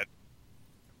have it yet.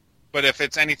 But if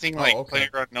it's anything like okay.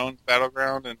 PlayerUnknown's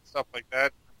Battleground and stuff like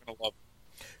that, I'm going to love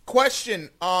it. Question.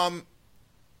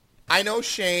 I know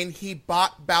Shane, he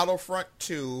bought Battlefront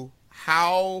 2.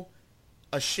 How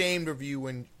ashamed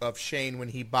of Shane when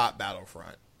he bought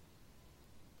Battlefront?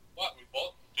 What?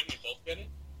 Didn't we both get it?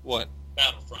 What?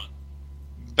 Battlefront.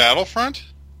 Battlefront?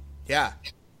 Yeah.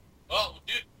 Well,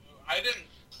 dude, I didn't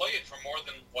play it for more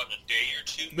than, a day or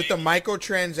two, With maybe? the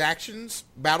microtransactions,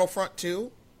 Battlefront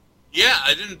 2? Yeah,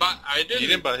 I didn't. You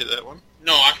didn't buy that one?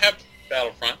 No, I have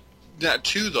Battlefront. Yeah,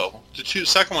 2, though. The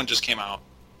second one just came out.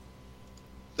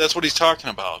 That's what he's talking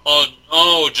about.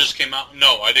 Oh, it just came out.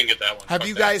 No, I didn't get that one. Have Fuck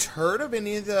you that. guys heard of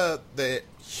any of the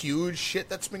huge shit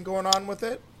that's been going on with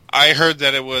it? I heard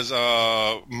that it was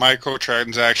a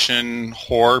microtransaction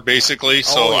whore, basically,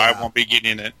 so Oh, yeah. I won't be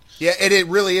getting it. Yeah, it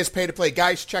really is pay to play.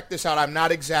 Guys, check this out. I'm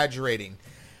not exaggerating.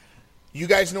 You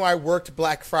guys know I worked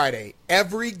Black Friday.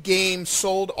 Every game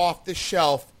sold off the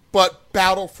shelf but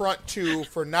Battlefront 2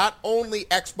 for not only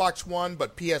Xbox One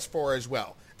but PS4 as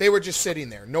well. They were just sitting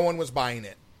there. No one was buying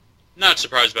it. Not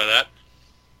surprised by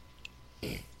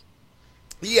that.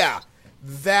 Yeah.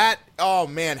 Oh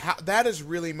man, that is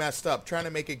really messed up. Trying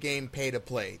to make a game pay to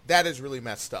play. That is really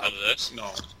messed up. Out of this? No.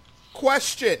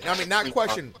 Question. I mean, not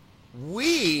question.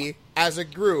 We, as a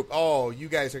group, you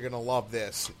guys are going to love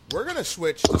this. We're going to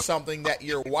switch to something that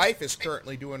your wife is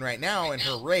currently doing right now in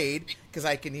her raid, because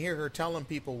I can hear her telling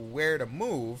people where to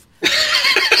move. That's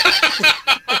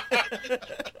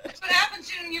what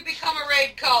happens when you become a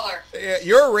raid caller.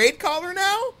 You're a raid caller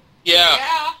now? Yeah.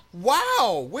 Yeah.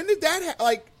 Wow. When did that,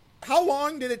 how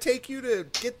long did it take you to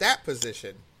get that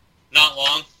position? Not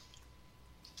long.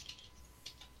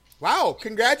 Wow.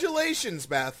 Congratulations,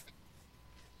 Beth.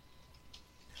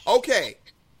 Okay,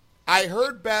 I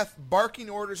heard Beth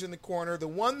barking orders in the corner. The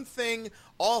one thing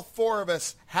all four of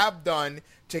us have done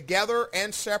together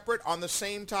and separate on the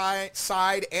same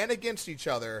side and against each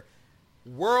other,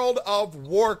 World of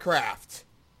Warcraft.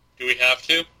 Do we have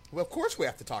to? Well, of course we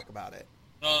have to talk about it.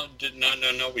 No,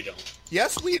 we don't.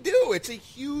 Yes, we do. It's a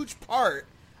huge part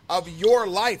of your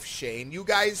life, Shane. You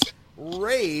guys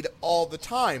raid all the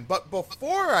time. But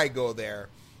before I go there,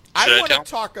 I want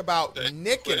to talk about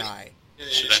Nick and I. Yeah,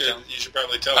 you should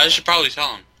probably tell I him. should probably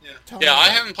tell him. Yeah. Yeah, I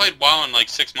haven't played WoW in like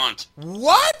 6 months.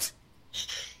 What?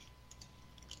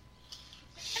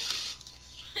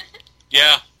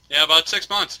 Yeah, about 6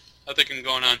 months. I think I'm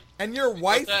going on. And your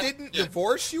wife that? didn't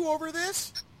divorce you over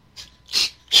this?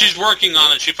 She's working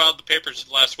on it. She filed the papers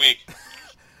last week.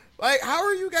 Like, how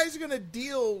are you guys going to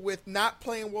deal with not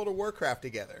playing World of Warcraft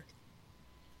together?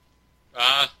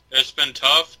 It's been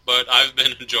tough, but I've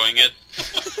been enjoying it.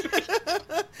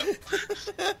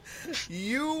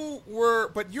 You're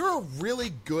a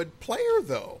really good player,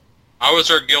 though. I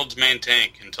was our guild's main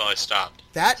tank until I stopped.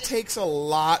 That takes a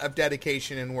lot of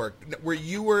dedication and work.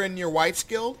 You were in your wife's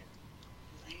guild?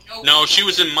 No, she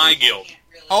was in my guild.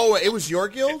 Oh, it was your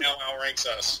And guild? now outranks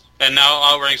us. And now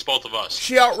outranks both of us.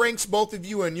 She outranks both of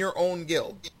you in your own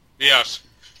guild. Yes.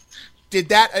 Did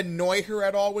that annoy her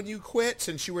at all when you quit,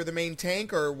 since you were the main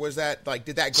tank, or was that,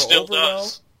 did that go Still over well?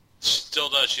 does. Still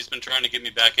does. She's been trying to get me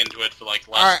back into it for the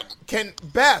All last...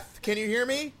 right, Beth, can you hear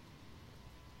me?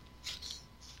 Yes,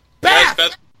 Beth!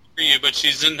 Beth for you, but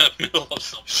she's in the middle of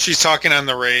something. She's talking on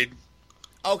the raid.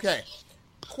 Okay.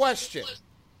 Question.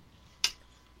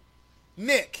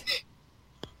 Nick,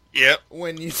 Yep.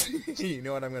 when you... you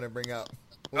know what I'm going to bring up.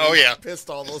 When Oh, you yeah. Pissed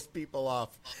all those people off.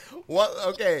 What?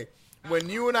 Okay. When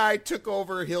you and I took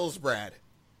over Hillsbrad.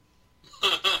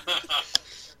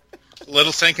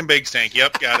 Little Stank and Big Stank.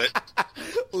 Yep, got it.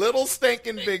 Little stink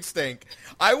and big stink.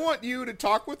 I want you to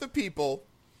talk with the people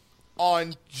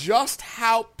on just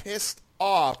how pissed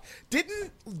off.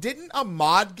 Didn't a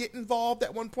mod get involved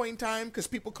at one point in time? Because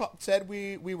people said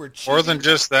we were cheating. More than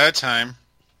just that time.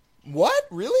 What?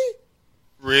 Really?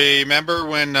 Remember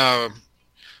when,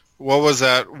 what was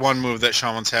that one move that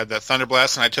Shamans had, that Thunder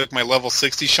Blast, and I took my level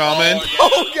 60 Shaman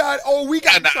Oh, God. Oh, we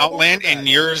got and in trouble Outland for that. and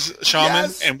yours Shaman,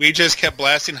 Yes. and we just kept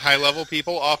blasting high-level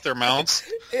people off their mounts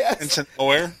Yes. into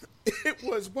nowhere? It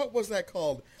was, what was that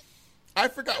called? I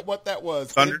forgot what that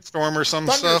was. Thunderstorm or some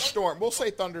stuff. Thunderstorm. We'll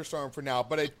say thunderstorm for now,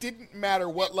 but it didn't matter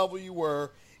what level you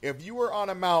were. If you were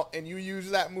on a mount and you used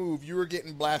that move, you were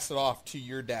getting blasted off to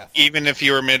your death. Even if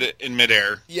you were in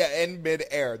midair. Yeah, in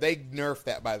midair. They nerfed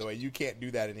that, by the way. You can't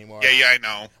do that anymore. Yeah, I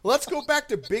know. Let's go back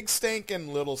to Big Stank and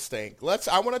Little Stank.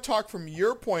 I want to talk from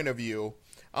your point of view.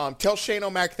 Tell Shane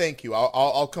O'Mac thank you.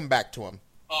 I'll come back to him.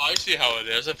 Oh, I see how it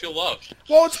is. I feel loved.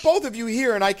 Well, it's both of you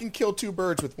here, and I can kill two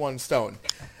birds with one stone.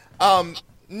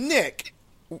 Nick,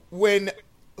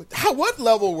 what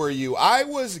level were you? I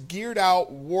was geared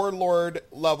out warlord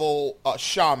level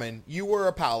shaman. You were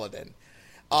a paladin.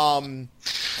 And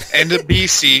a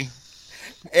BC.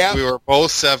 Yeah. We were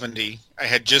both 70. I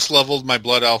had just leveled my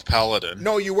blood elf paladin.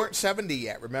 No, you weren't 70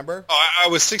 yet, remember? Oh, I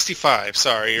was 65,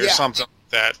 sorry, or something like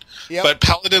that. Yep. But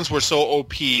paladins were so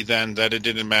OP then that it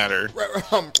didn't matter.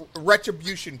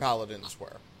 Retribution paladins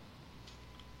were.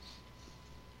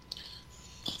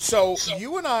 So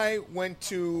you and I went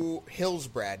to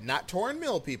Hillsbrad, not Torrin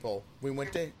Mill, people. We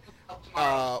went to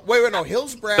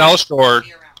Hillsbrad. South Shore.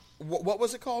 What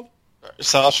was it called?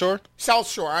 South Shore? South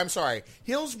Shore, I'm sorry.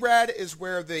 Hillsbrad is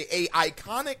where the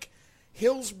iconic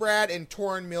Hillsbrad and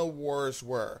Torrin Mill wars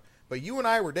were. But you and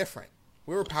I were different.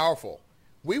 We were powerful.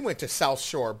 We went to South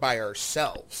Shore by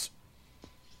ourselves.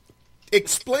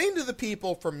 Explain to the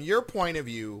people from your point of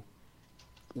view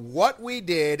what we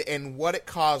did and what it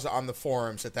caused on the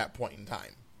forums at that point in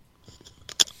time.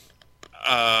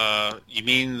 You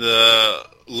mean the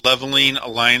leveling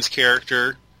alliance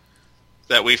character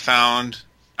that we found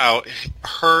out?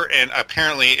 Her, and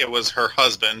apparently it was her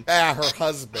husband. Her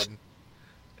husband.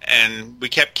 And we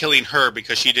kept killing her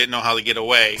because she didn't know how to get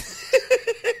away.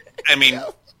 I mean,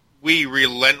 we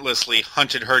relentlessly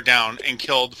hunted her down and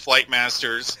killed flight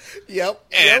masters.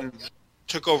 And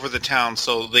took over the town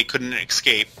so they couldn't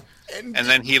escape. And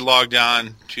then he logged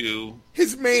on to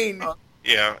his main.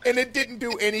 Yeah. And it didn't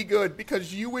do any good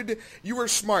because you were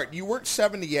smart. You weren't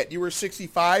 70 yet. You were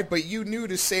 65, but you knew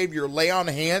to save your lay on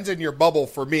hands and your bubble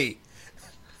for me.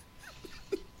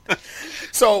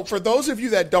 So for those of you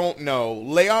that don't know,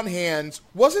 lay on hands,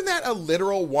 wasn't that a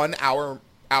literal 1 hour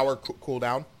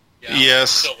cooldown? Yeah,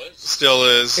 yes, still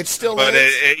is. It still but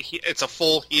is. It's a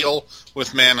full heal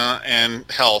with mana and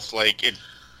health. Like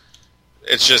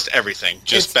it's just everything,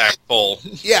 just back full.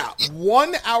 Yeah,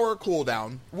 1 hour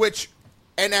cooldown.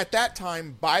 And at that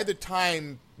time, by the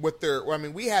time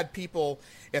we had people.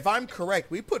 If I'm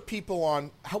correct, we put people on.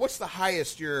 What's the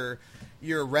highest your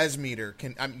res meter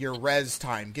can? Your res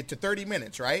time get to 30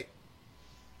 minutes, right?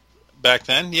 Back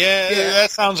then, yeah, that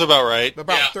sounds about right.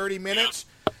 About 30 minutes.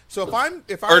 So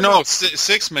if I or no,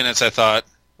 6 minutes. I thought.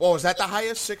 Well, is that the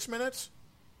highest? 6 minutes?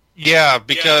 Yeah,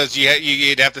 because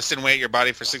you'd have to sit and wait your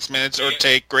body for 6 minutes, or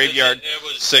take graveyard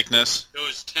sickness. It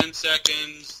was 10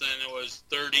 seconds, then it was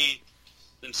 30,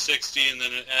 then 60, and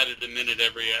then it added a minute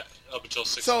up until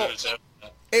 6 minutes after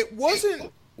that. It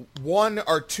wasn't one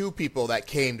or two people that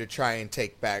came to try and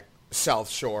take back South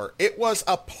Shore. It was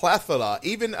a plethora,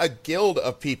 even a guild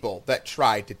of people that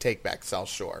tried to take back South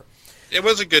Shore. It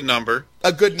was a good number.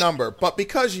 A good number. But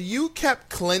because you kept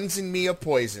cleansing me of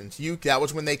poisons, that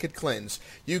was when they could cleanse.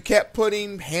 You kept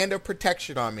putting Hand of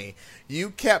Protection on me.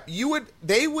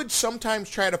 They would sometimes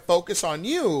try to focus on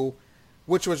you,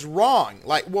 which was wrong.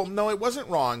 No, it wasn't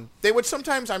wrong. They would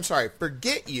sometimes,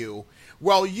 forget you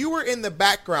while you were in the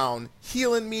background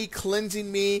healing me,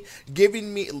 cleansing me,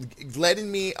 giving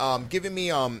me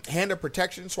Hand of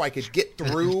Protection so I could get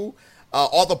through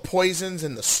all the poisons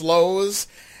and the slows.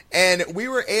 And we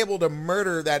were able to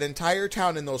murder that entire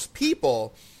town and those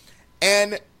people.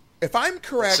 And if I'm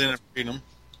correct,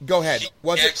 go ahead.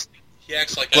 He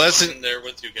acts like I wasn't there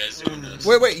with you guys doing this.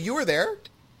 Wait, you were there?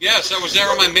 Yes, I was there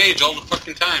on my mage all the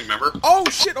fucking time, remember? Oh,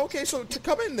 shit, okay, so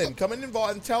come in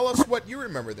involved and tell us what you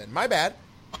remember then. My bad.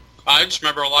 I just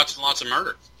remember lots and lots of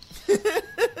murder.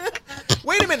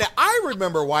 Wait a minute, I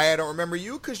remember why I don't remember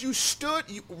you, because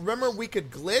remember we could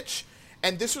glitch?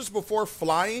 And this was before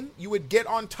flying. You would get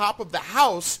on top of the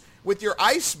house with your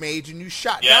ice mage and you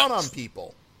shot down on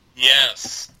people.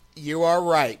 Yes. You are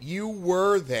right. You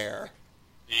were there.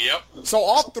 Yep. So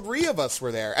all three of us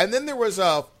were there. And then there was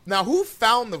now who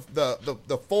found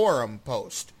the forum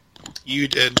post? You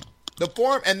did. The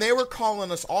forum, and they were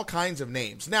calling us all kinds of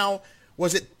names. Now,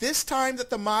 was it this time that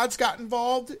the mods got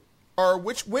involved? Or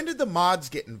when did the mods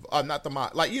get involved? Not the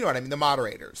mod, you know what I mean, the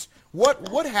moderators.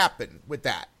 What happened with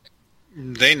that?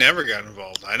 They never got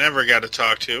involved. I never got to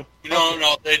talk to.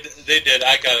 No, they did.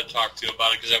 I got to talk to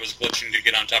about it because I was glitching to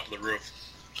get on top of the roof.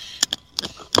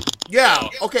 Yeah.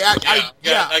 Okay.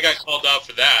 I got called out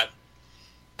for that.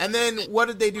 And then what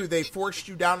did they do? They forced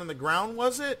you down on the ground,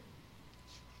 was it?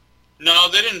 No,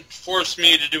 they didn't force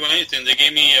me to do anything. They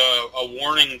gave me a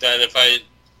warning that if I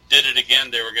did it again,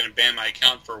 they were going to ban my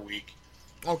account for a week.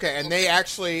 Okay, and they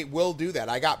actually will do that.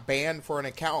 I got banned for an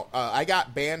account. I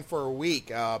got banned for a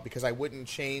week because I wouldn't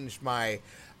change my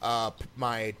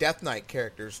my Death Knight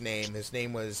character's name. His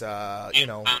name was, no,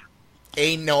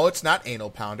 it's not Anal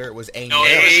Pounder. It was A No,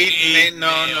 Nail. it was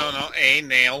No. A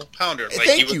nail pounder. Like he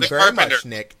Thank was you the very carpenter. much,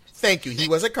 Nick. Thank you. He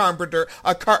was a carpenter,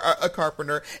 a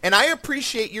carpenter, and I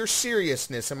appreciate your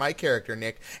seriousness in my character,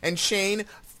 Nick. And Shane,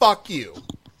 fuck you.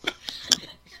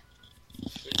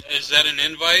 Is that an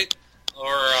invite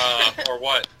or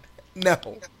what? No,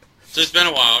 It's been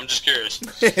a while. I'm just curious.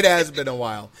 it has been a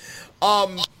while.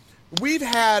 We've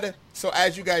had, so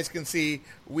as you guys can see,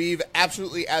 we've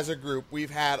absolutely, as a group, we've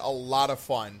had a lot of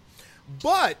fun.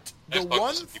 But the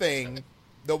one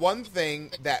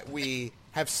thing that we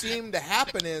have seemed to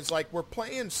happen is, like, we're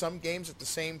playing some games at the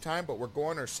same time, but we're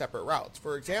going our separate routes.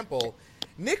 For example,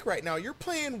 Nick, right now, you're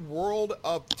playing World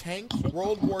War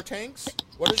Tanks?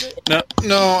 What is it?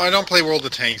 No, I don't play World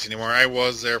of Tanks anymore. I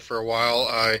was there for a while.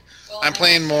 I'm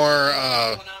playing more.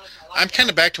 I'm kind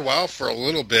of back to WoW for a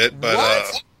little bit, but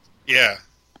What? yeah.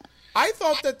 I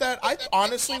thought I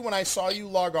honestly, when I saw you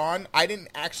log on, I didn't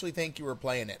actually think you were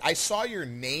playing it. I saw your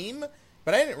name,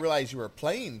 but I didn't realize you were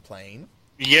playing.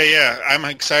 Yeah. I'm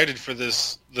excited for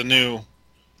the new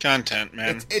content,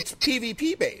 man. It's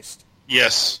PvP based.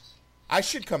 Yes. I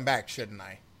should come back, shouldn't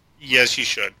I? Yes, you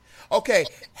should. Okay,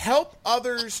 help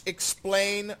others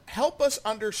explain, help us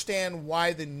understand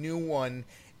why the new one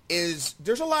is,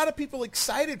 there's a lot of people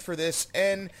excited for this,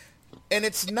 and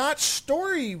it's not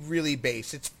story really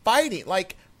based, it's fighting.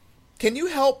 Like, can you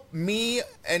help me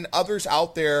and others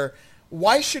out there,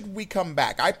 why should we come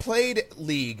back? I played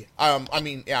League,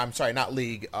 I'm sorry, not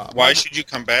League. Why should you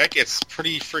come back? It's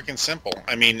pretty freaking simple.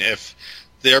 I mean, if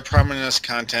they're promising us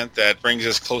content that brings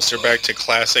us closer back to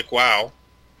classic WoW,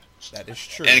 that is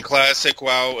true. and classic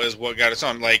WoW is what got us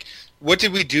on. Like, what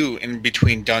did we do in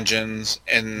between dungeons?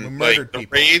 And We like murdered the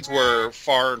people. raids were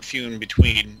far and few in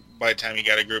between by the time you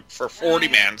got a group for 40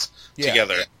 mans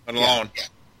together alone.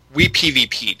 We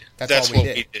PvP'd. That's all what we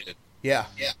we did. did. Yeah.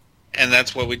 And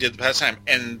that's what we did the past time.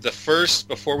 And the first,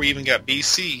 before we even got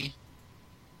BC,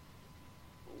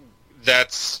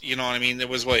 that's, you know what I mean? There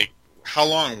was like, how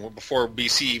long before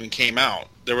BC even came out?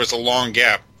 There was a long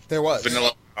gap. There was.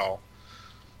 Vanilla WoW.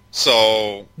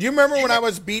 So, Do you remember when I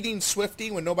was beating Swifty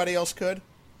when nobody else could?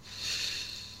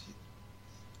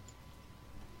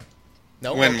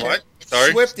 No. when Okay. what?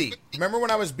 Sorry? Swifty. Remember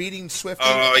when I was beating Swifty?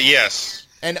 Yes.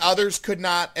 And others could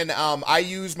not. And I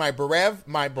used my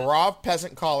Barov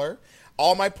peasant collar,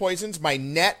 all my poisons, my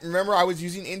net. Remember, I was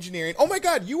using engineering. Oh my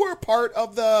God, you were part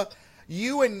of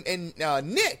you and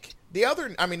Nick. The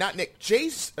other, I mean, not Nick,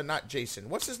 not Jason.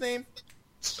 What's his name?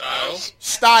 Styles?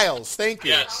 Styles. Thank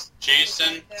you. Yes,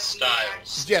 Jason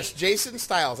Styles. Yes, Jason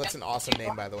Styles. That's an awesome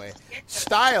name, by the way.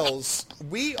 Styles,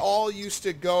 we all used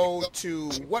to go to,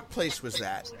 what place was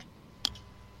that?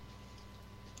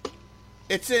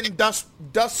 It's in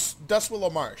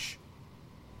Dustwillow Marsh.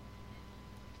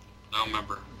 I don't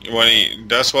remember.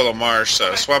 Dustwellow Marsh,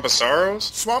 Swamp of Sorrows?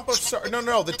 Swamp of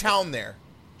no, the town there.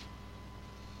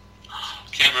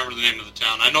 Can't remember the name of the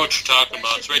town. I know what you're talking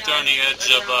about. It's right there on the edge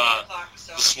of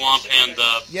the swamp and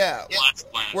the Yeah,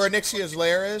 Blastlands. where Nixia's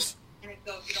lair is.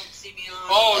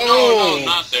 Oh, no,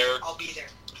 not there. I'll be there.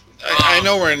 I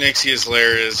know where Nixia's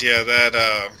lair is. Yeah, that,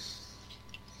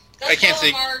 I can't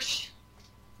think. Marsh.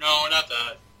 No, not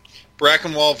that.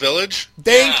 Brackenwall Village?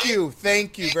 Thank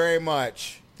you very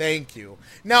much. Thank you.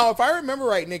 Now, if I remember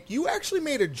right, Nick, you actually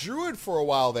made a druid for a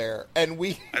while there, and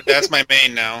That's my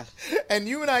main now. and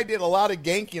you and I did a lot of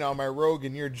ganking on my rogue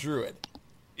and your druid.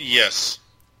 Yes.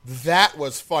 That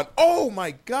was fun. Oh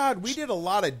my God, we did a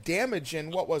lot of damage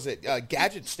in, what was it,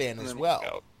 Gadget Stand as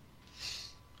well.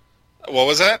 What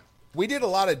was that? We did a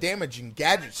lot of damage in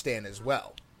Gadget Stand as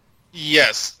well.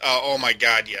 Yes. Oh my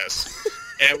God, yes.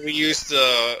 And we used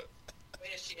to,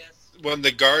 when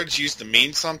the guards used to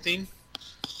mean something,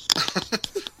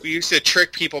 we used to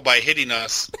trick people by hitting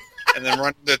us and then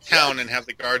run to town and have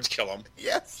the guards kill them.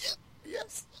 Yes.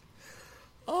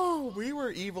 Oh, we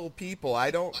were evil people.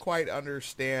 I don't quite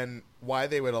understand why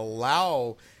they would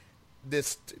allow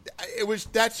this.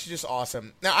 That's just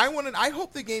awesome. Now, I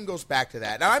hope the game goes back to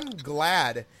that. Now, I'm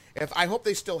glad, I hope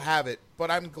they still have it,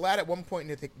 but I'm glad at one point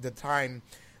in the time,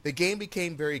 the game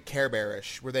became very Care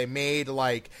Bearish, where they made,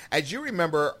 like, as you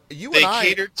remember, They and I...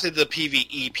 catered to the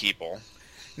PvE people.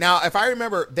 Now, if I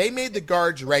remember, they made the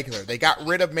guards regular. They got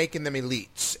rid of making them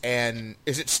elites. And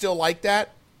is it still like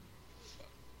that?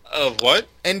 Of what?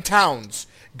 In towns.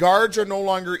 guards are no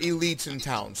longer elites in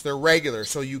towns. They're regular,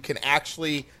 so you can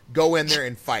actually go in there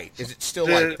and fight. Is it still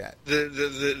like that?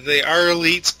 They are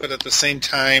elites, but at the same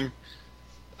time,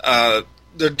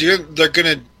 they're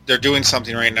doing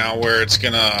something right now where it's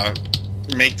gonna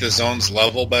make the zones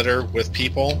level better with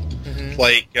people. Mm-hmm.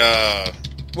 Like,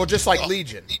 well, just like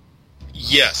Legion.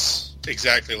 Yes,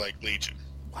 exactly like Legion.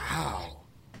 Wow.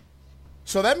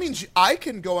 So that means I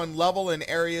can go and level in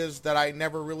areas that I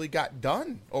never really got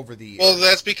done over the years. Well,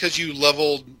 that's because you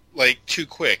leveled like too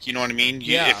quick. You know what I mean?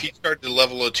 Yeah. If you start to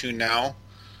level a 2 now,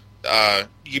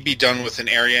 you'd be done with an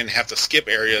area and have to skip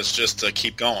areas just to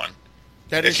keep going.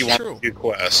 That if is you true. want to do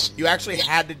quests. You actually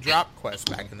had to drop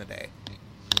quests back in the day.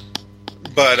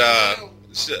 But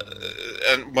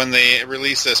and when they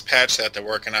release this patch that they're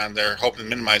working on, they're hoping to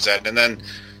minimize that. And then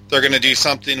they're going to do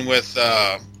something with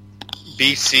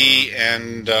BC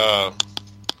and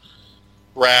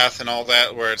Wrath and all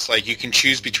that, where it's like you can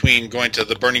choose between going to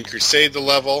the Burning Crusade, the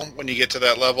level, when you get to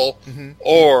that level,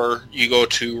 or you go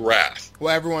to Wrath.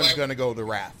 Well, everyone's going to go to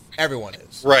Wrath. Everyone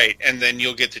is. Right, and then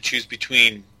you'll get to choose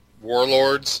between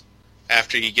Warlords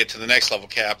after you get to the next level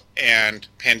cap and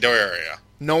Pandaria.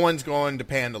 No one's going to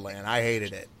Pandaland. I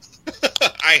hated it.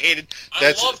 I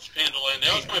loved Pandaland.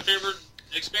 That was my favorite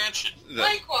expansion.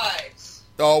 Likewise.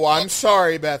 Oh, I'm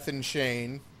sorry, Beth and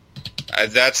Shane.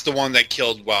 That's the one that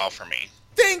killed WoW for me.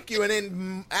 Thank you. And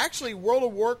then actually, World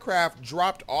of Warcraft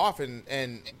dropped off, and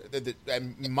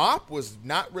MoP was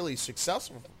not really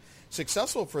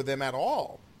successful for them at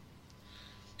all.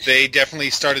 They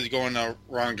definitely started going the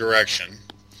wrong direction.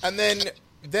 And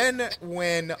then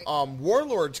when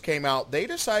Warlords came out, they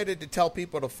decided to tell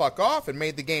people to fuck off and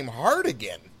made the game hard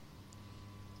again.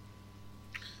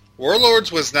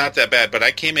 Warlords was not that bad, but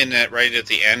I came in right at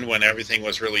the end when everything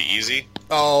was really easy.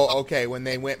 Oh, okay. When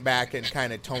they went back and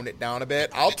kind of toned it down a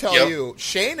bit, I'll tell you,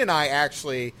 Shane and I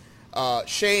actually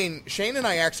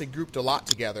grouped a lot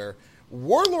together.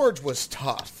 Warlords was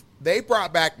tough. They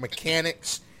brought back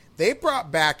mechanics. They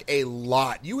brought back a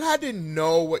lot. You had to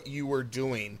know what you were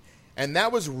doing, and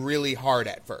that was really hard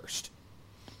at first.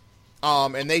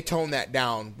 And they toned that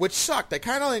down, which sucked. I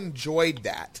kind of enjoyed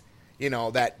that.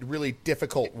 That really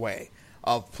difficult way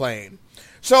of playing.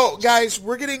 So, guys,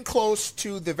 we're getting close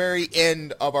to the very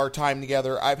end of our time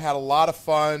together. I've had a lot of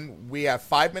fun. We have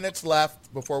 5 minutes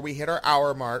left before we hit our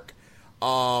hour mark.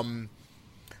 I'm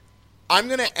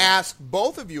going to ask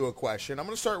both of you a question. I'm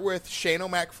going to start with Shane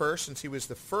O'Mac first, since he was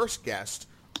the first guest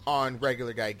on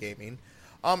Regular Guy Gaming.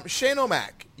 Shane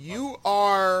O'Mac, you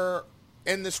are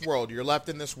in this world. You're left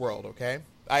in this world, okay?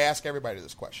 I ask everybody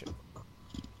this question.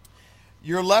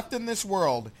 You're left in this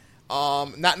world,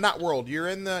 not world. You're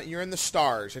in the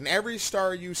stars, and every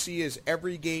star you see is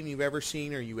every game you've ever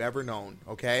seen or you ever known.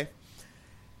 Okay.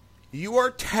 You are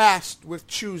tasked with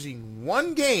choosing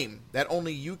one game that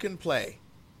only you can play,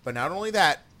 but not only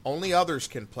that, only others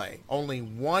can play. Only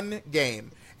one game,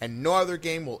 and no other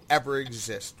game will ever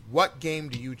exist. What game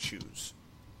do you choose?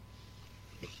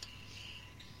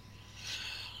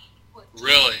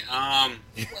 Really?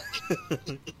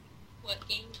 What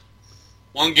game?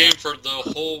 One game for the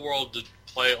whole world to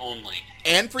play only.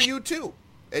 And for you too.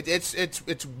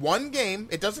 It's one game.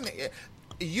 It doesn't.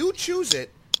 You choose it,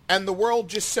 and the world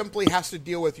just simply has to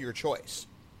deal with your choice.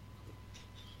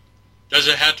 Does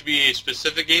it have to be a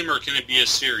specific game, or can it be a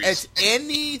series? It's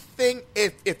anything.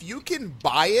 If you can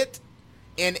buy it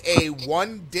in a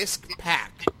one disc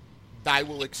pack, I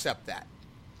will accept that.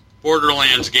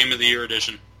 Borderlands Game of the Year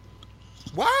edition.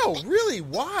 Wow, really?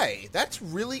 Why? That's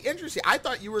really interesting. I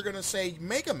thought you were going to say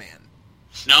Mega Man.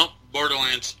 No,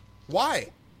 Borderlands.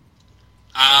 Why?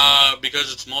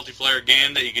 Because it's a multiplayer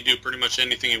game that you can do pretty much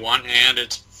anything you want, and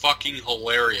it's fucking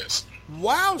hilarious.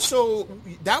 Wow, so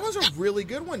that was a really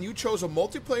good one. You chose a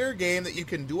multiplayer game that you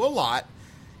can do a lot,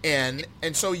 and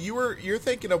so you're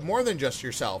thinking of more than just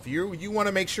yourself. You want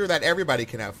to make sure that everybody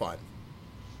can have fun.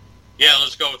 Yeah,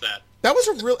 let's go with that. That was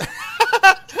a real...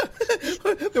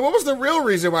 Then what was the real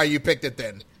reason why you picked it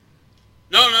then?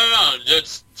 No.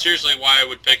 That's seriously why I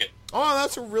would pick it. Oh,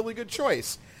 that's a really good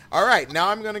choice. All right, now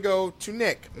I'm going to go to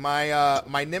Nick,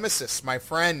 my nemesis, my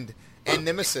friend and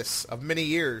nemesis of many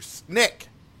years. Nick.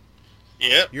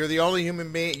 Yep. You're the only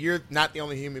human being. You're not the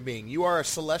only human being. You are a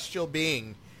celestial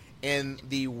being in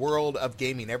the world of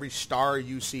gaming. Every star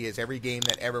you see is every game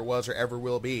that ever was or ever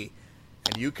will be.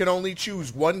 And you can only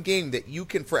choose one game that you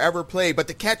can forever play. But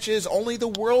the catch is only the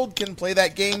world can play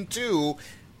that game too.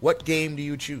 What game do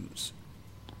you choose?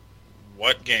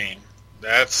 What game?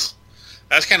 That's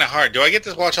kind of hard. Do I get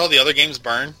to watch all the other games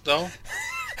burn, though?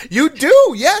 You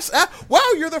do, yes. Wow,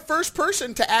 you're the first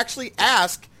person to actually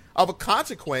ask of a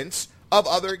consequence of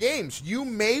other games. You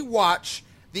may watch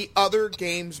the other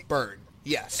games burn.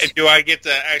 Yes. And do I get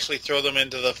to actually throw them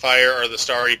into the fire or the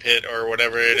starry pit or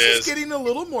whatever it This is? is getting a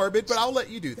little morbid, but I'll let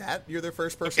you do that. You're the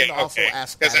first person to also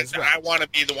ask that as well. I want to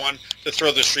be the one to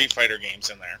throw the Street Fighter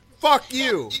games in there. Fuck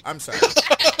you. I'm sorry.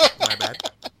 My bad.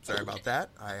 Sorry about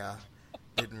that. I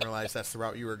didn't realize that's the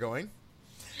route you were going.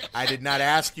 I did not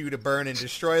ask you to burn and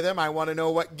destroy them. I want to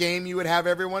know what game you would have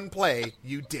everyone play,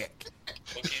 you dick.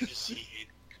 What game does he hate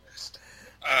most?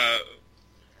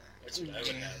 That's what I would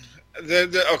have.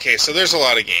 Okay, so there's a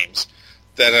lot of games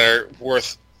that are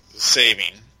worth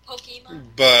saving. Pokemon.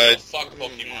 But Fuck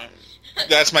Pokemon.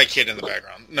 that's my kid in the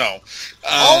background. No.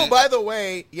 Oh, by the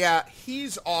way, yeah,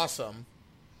 he's awesome.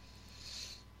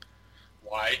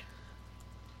 Why?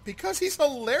 Because he's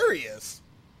hilarious.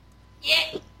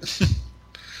 Yay.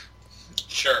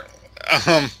 Sure.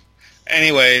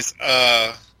 Anyways,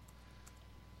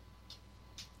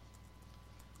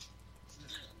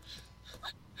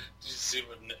 See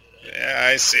what? yeah,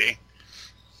 I see.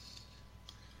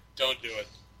 Don't do it.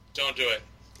 Don't do it.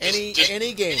 Any Just-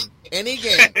 game.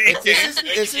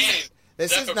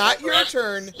 This is not your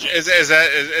turn. Is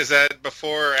that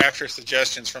before or after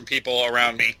suggestions from people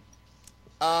around me?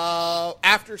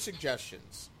 After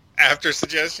suggestions. After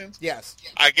suggestions? Yes.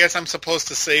 I guess I'm supposed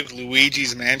to save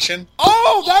Luigi's Mansion.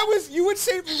 Oh, you would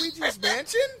save Luigi's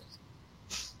Mansion?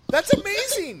 That's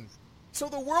amazing. So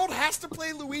the world has to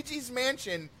play Luigi's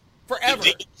Mansion forever.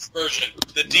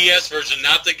 The DS version,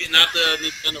 not the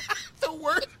Nintendo.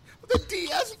 The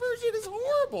DS version is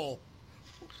horrible.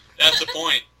 That's the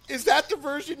point. Is that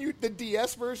the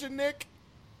DS version, Nick?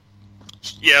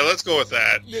 Yeah, let's go with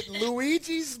that.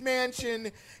 Luigi's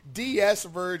Mansion DS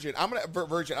version. I'm gonna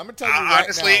tell you right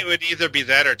Honestly, now. it would either be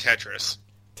that or Tetris.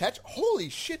 Holy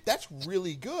shit, that's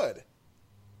really good.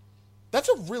 That's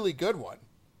a really good one.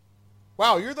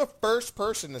 Wow, you're the first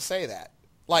person to say that.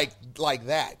 Like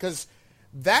that. Because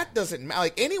that doesn't matter.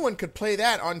 Like, anyone could play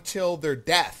that until their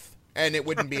death, and it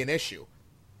wouldn't be an issue.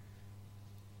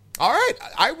 All right,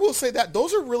 I will say that.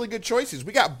 Those are really good choices.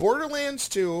 We got Borderlands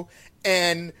 2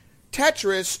 and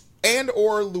Tetris and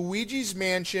or Luigi's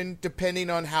Mansion, depending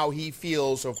on how he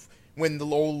feels of when the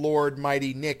old Lord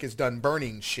Mighty Nick is done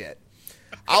burning shit.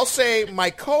 I'll say my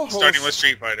co-host... Starting with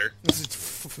Street Fighter.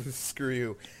 Screw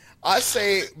you. I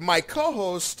say my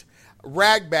co-host,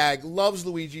 Ragbag, loves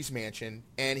Luigi's Mansion,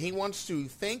 and he wants to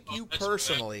thank you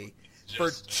personally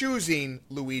for choosing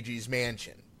Luigi's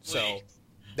Mansion. So,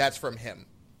 that's from him.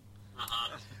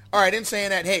 All right, in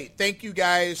saying that, hey, thank you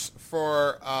guys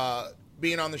for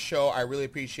being on the show. I really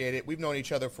appreciate it. We've known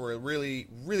each other for a really,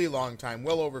 really long time,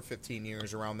 well over 15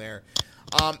 years around there.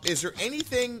 Is there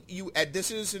anything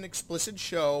this is an explicit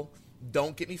show.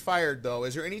 Don't get me fired, though.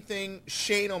 Is there anything,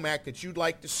 Shane O'Mac, that you'd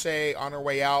like to say on our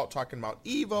way out, talking about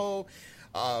EVO,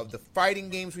 the fighting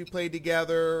games we played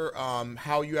together,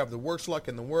 how you have the worst luck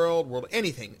in the world,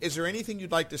 anything? Is there anything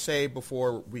you'd like to say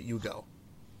before you go?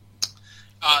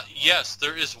 Yes,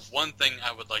 there is one thing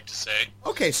I would like to say.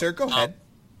 Okay, sir, go ahead.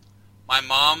 My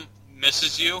mom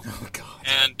misses you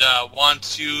and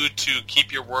wants you to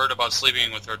keep your word about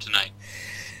sleeping with her tonight.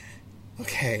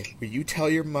 Okay, will you tell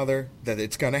your mother that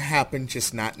it's going to happen,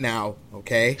 just not now,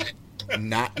 okay?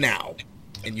 Not now.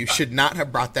 And you should not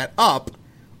have brought that up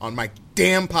on my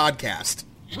damn podcast.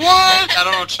 What? I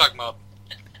don't know what you're talking about.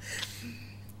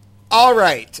 All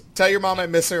right. Tell your mom I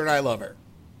miss her and I love her.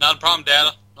 Not a problem,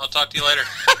 Dad. I'll talk to you later.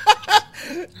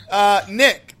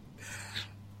 Nick,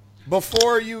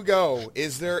 before you go,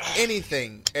 is there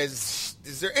anything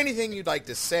you'd like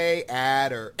to say,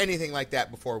 add, or anything like that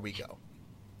before we go?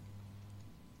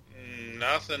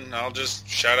 Nothing. I'll just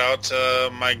shout out to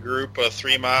my group,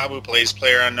 3 Mob, who plays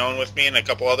PlayerUnknown with me and a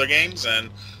couple other games, and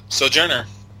Sojourner.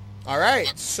 All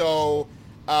right. So,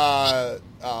 3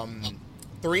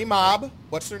 Mob,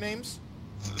 what's their names?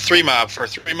 3 Mob for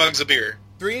 3 Mugs of Beer.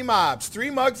 3 Mobs, 3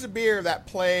 Mugs of Beer that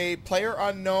play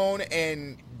PlayerUnknown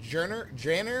and Janner,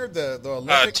 the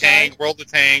Olympic Tank, guy? World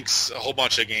of Tanks, a whole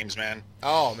bunch of games, man.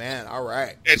 Oh, man. All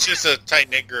right. It's just a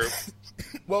tight-knit group.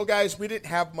 Well, guys, we didn't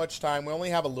have much time. We only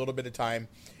have a little bit of time.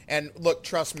 And, look,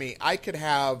 trust me, I could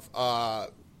have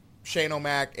Shane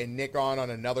O'Mac and Nick on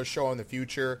another show in the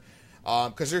future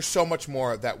because there's so much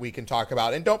more that we can talk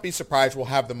about. And don't be surprised. We'll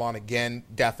have them on again,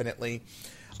 definitely.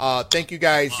 Thank you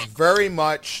guys very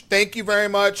much. Thank you very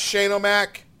much, Shane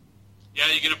O'Mac. Yeah,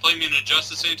 you going to play me in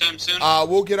Injustice anytime soon?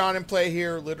 We'll get on and play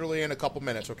here literally in a couple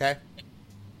minutes, okay?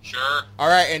 Sure. All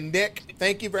right, and Nick,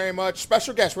 thank you very much.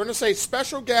 Special guest. We're going to say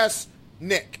special guest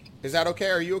Nick. Is that okay?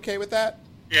 Are you okay with that?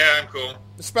 Yeah, I'm cool.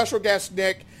 The special guest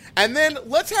Nick. And then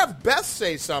let's have Beth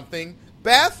say something.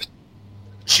 Beth?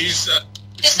 She's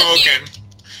smoking.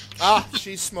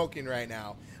 She's smoking right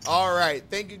now. All right.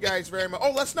 Thank you guys very much.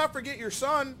 Oh, let's not forget your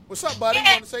son. What's up, buddy? You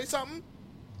want to say something?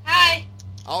 Hi.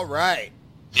 All right.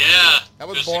 Yeah. That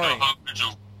was just, boring.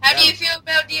 Original. How do you feel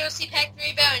about DOC Pack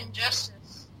 3 about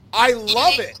Injustice? I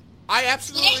love it. I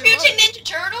absolutely Teenage love Mutant it. Ninja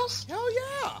Turtles? Hell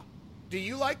yeah. Do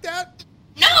you like that?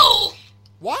 No!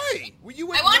 Why? You I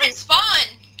wouldn't wanted know-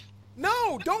 Spawn.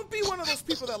 No, don't be one of those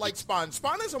people that like Spawn.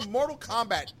 Spawn is a Mortal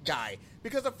Kombat guy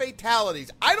because of fatalities.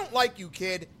 I don't like you,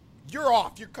 kid. You're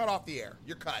off. You're cut off the air.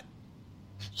 You're cut.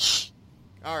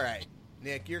 All right.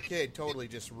 Nick, your kid totally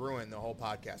just ruined the whole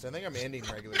podcast. I think I'm ending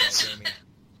regular guy gaming.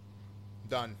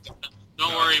 Done.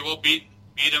 Don't worry, we'll beat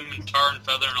him in tar and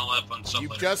feather and all that fun stuff You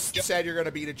later. just said you're going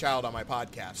to beat a child on my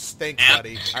podcast. Thanks, And?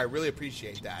 buddy. I really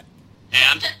appreciate that.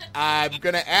 And? I'm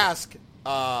going to ask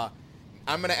Riles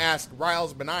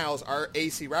Beniles, our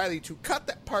AC Riley, to cut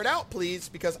that part out, please,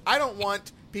 because I don't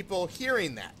want people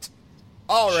hearing that.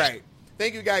 All right.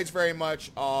 Thank you guys very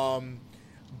much.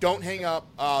 Don't hang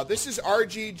up. This is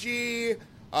RGG,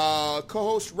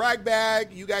 co-host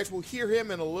Ragbag. You guys will hear him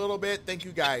in a little bit. Thank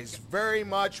you guys very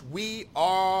much.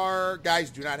 Guys,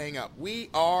 do not hang up.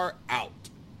 We are out.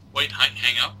 Wait,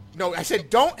 hang up? No, I said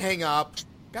don't hang up.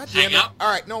 God damn Hang it. up? All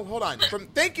right, no, hold on.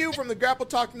 Thank you from the Grapple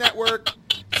Talk Network.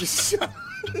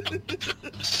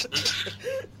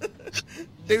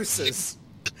 Deuces.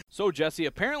 So, Jesse,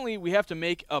 apparently we have to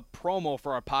make a promo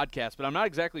for our podcast, but I'm not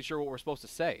exactly sure what we're supposed to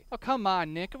say. Oh, come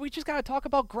on, Nick. We just got to talk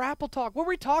about Grapple Talk, where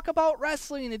we talk about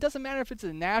wrestling. It doesn't matter if it's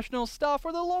the national stuff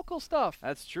or the local stuff.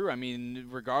 That's true. I mean,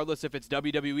 regardless if it's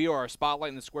WWE or our Spotlight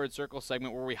in the Squared Circle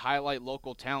segment where we highlight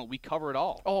local talent, we cover it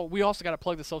all. Oh, we also got to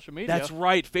plug the social media. That's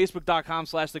right.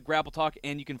 Facebook.com/The Grapple Talk,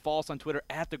 and you can follow us on Twitter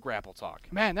 @The Grapple Talk.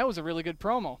 Man, that was a really good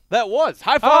promo. That was.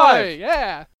 High five! Hi,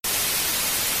 yeah.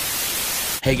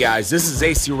 Hey guys, this is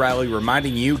AC Riley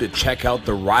reminding you to check out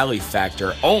The Riley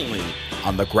Factor only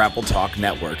on the Grapple Talk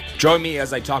Network. Join me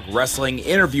as I talk wrestling,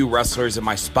 interview wrestlers in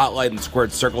my Spotlight and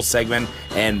Squared Circle segment,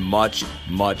 and much,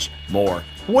 much more.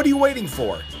 What are you waiting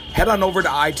for? Head on over to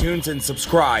iTunes and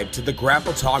subscribe to the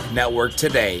Grapple Talk Network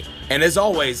today. And as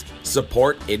always,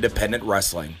 support independent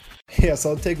wrestling. Yes,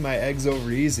 I'll take my eggs over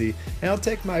easy, and I'll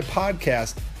take my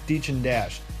podcast, Deech and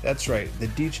Dash. That's right, the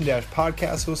Deech and Dash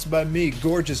podcast hosted by me,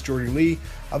 gorgeous Jordy Lee,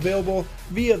 available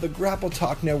via the Grapple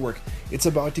Talk Network. It's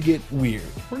about to get weird.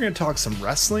 We're going to talk some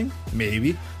wrestling,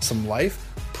 maybe, some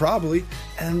life, probably,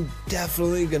 and I'm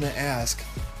definitely going to ask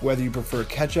whether you prefer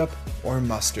ketchup or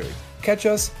mustard. Catch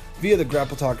us via the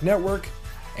Grapple Talk Network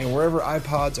and wherever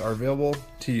iPods are available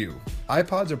to you.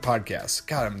 iPods or podcasts?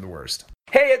 God, I'm the worst.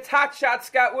 Hey, it's Hotshot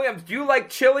Scott Williams. Do you like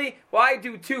chili? Well, I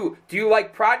do too. Do you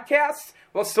like podcasts?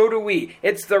 Well, so do we.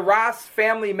 It's the Ross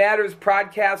Family Matters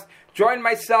podcast. Join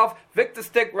myself, Vic the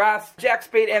Stick Ross, Jack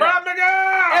Spade, and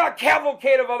a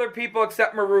cavalcade of other people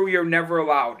except Maru. You're never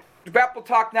allowed. The Grapple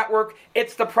Talk Network,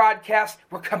 it's the podcast.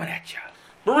 We're coming at you.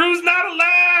 Maru's not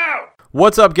allowed!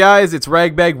 What's up, guys? It's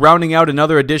Ragbag rounding out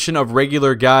another edition of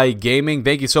Regular Guy Gaming.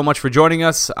 Thank you so much for joining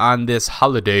us on this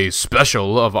holiday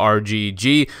special of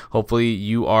RGG. Hopefully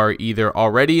you are either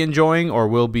already enjoying or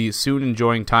will be soon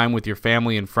enjoying time with your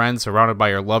family and friends, surrounded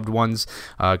by your loved ones,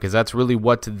 because that's really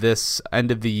what this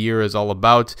end of the year is all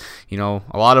about. You know,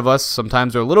 a lot of us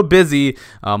sometimes are a little busy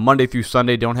Monday through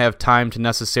Sunday, don't have time to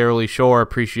necessarily show our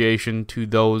appreciation to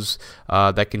those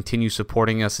that continue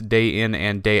supporting us day in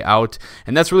and day out,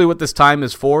 and that's really what this time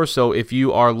is for. So if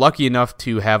you are lucky enough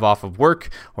to have off of work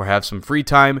or have some free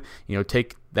time, you know,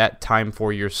 take that time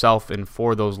for yourself and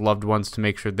for those loved ones to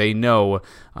make sure they know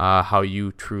how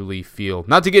you truly feel.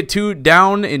 Not to get too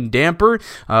down and damper,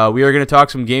 we are going to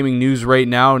talk some gaming news right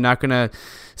now. Not going to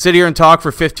sit here and talk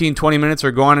for 15-20 minutes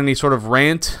or go on any sort of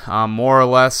rant. More or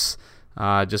less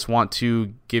just want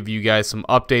to give you guys some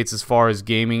updates as far as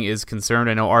gaming is concerned.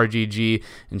 I know RGG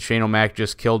and Shane O'Mac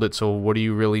just killed it, so what do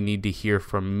you really need to hear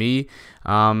from me?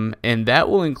 And that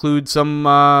will include some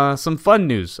fun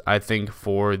news, I think,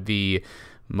 for the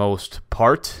most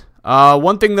part.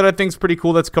 One thing that I think is pretty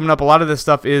cool that's coming up, a lot of this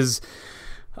stuff is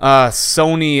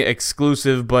Sony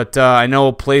exclusive, but I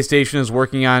know PlayStation is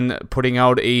working on putting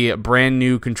out a brand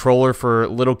new controller for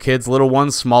little kids, little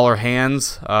ones, smaller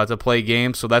hands to play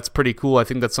games, so that's pretty cool. I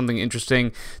think that's something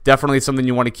interesting. Definitely something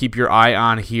you want to keep your eye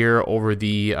on here over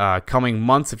the coming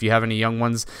months. If you have any young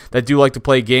ones that do like to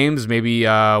play games, maybe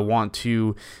want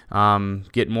to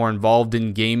get more involved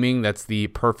in gaming, that's the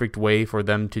perfect way for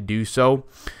them to do so.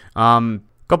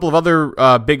 Couple of other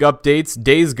big updates.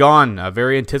 Days Gone, a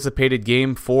very anticipated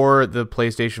game for the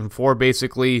PlayStation 4.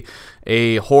 Basically,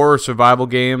 a horror survival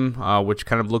game, which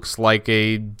kind of looks like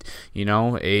a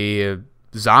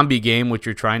zombie game, which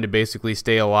you're trying to basically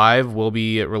stay alive, will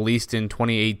be released in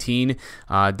 2018.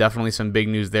 Definitely some big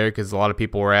news there because a lot of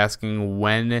people were asking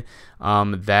when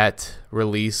that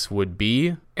release would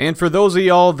be. And for those of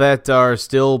y'all that are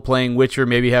still playing Witcher,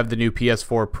 maybe have the new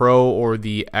PS4 Pro or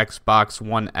the Xbox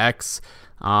One X,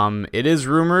 it is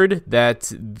rumored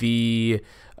that the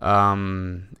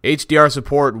HDR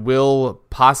support will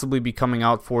possibly be coming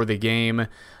out for the game.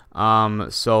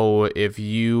 So if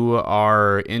you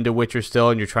are into Witcher still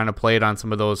and you're trying to play it on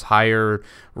some of those higher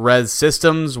res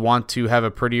systems, want to have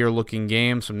a prettier looking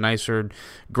game, some nicer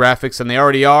graphics than they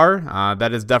already are,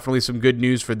 that is definitely some good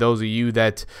news for those of you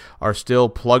that are still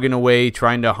plugging away,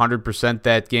 trying to 100%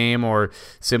 that game, or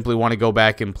simply want to go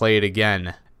back and play it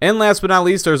again. And last but not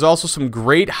least, there's also some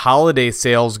great holiday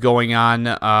sales going on,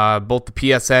 both the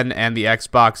PSN and the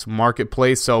Xbox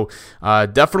Marketplace. So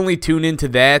definitely tune into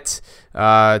that.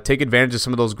 Take advantage of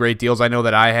some of those great deals. I know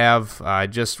that I have. I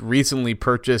just recently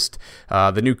purchased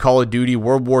the new Call of Duty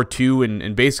World War II,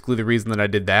 and basically the reason that I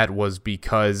did that was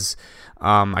because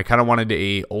I kind of wanted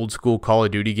a old school Call of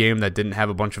Duty game that didn't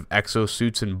have a bunch of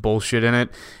exosuits and bullshit in it,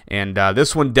 and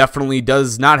this one definitely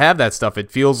does not have that stuff. It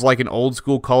feels like an old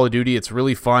school Call of Duty. It's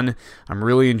really fun. I'm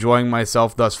really enjoying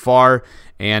myself thus far,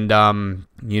 and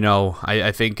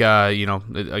I think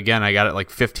again, I got it like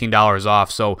 $15 off,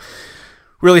 so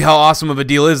really, how awesome of a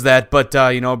deal is that? But,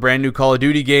 a brand new Call of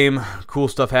Duty game, cool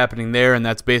stuff happening there, and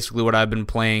that's basically what I've been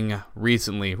playing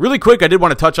recently. Really quick, I did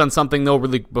want to touch on something, though,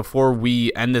 really before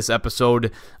we end this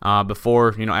episode,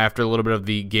 after a little bit of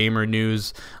the gamer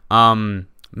news.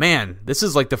 Man, this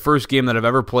is like the first game that I've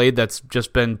ever played that's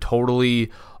just been totally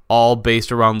all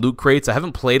based around loot crates. I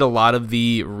haven't played a lot of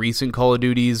the recent Call of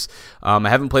Duties. I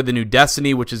haven't played the new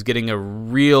Destiny, which is getting a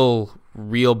real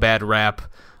bad rap.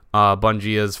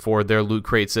 Bungie is for their loot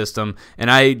crate system, and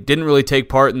I didn't really take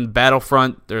part in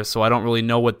Battlefront there, so I don't really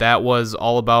know what that was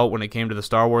all about when it came to the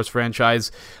Star Wars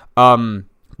franchise.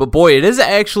 But boy, it is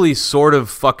actually sort of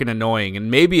fucking annoying, and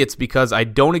maybe it's because I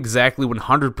don't exactly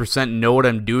 100% know what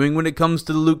I'm doing when it comes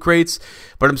to the loot crates.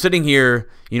 But I'm sitting here,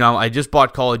 I just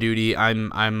bought Call of Duty. I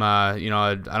don't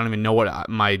even know what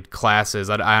my class is.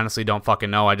 I honestly don't fucking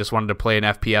know. I just wanted to play an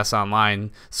FPS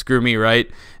online. Screw me,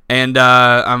 right? And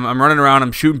I'm running around,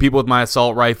 I'm shooting people with my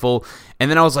assault rifle,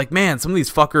 and then I was like, man, some of these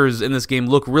fuckers in this game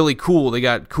look really cool. They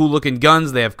got cool-looking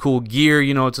guns, they have cool gear,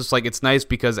 it's just like, it's nice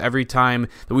because every time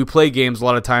that we play games, a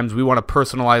lot of times we want to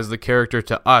personalize the character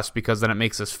to us because then it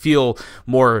makes us feel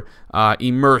more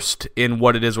immersed in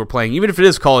what it is we're playing, even if it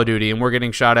is Call of Duty and we're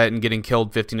getting shot at and getting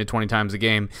killed 15 to 20 times a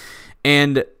game.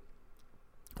 And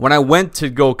when I went to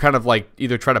go kind of like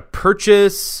either try to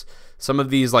purchase some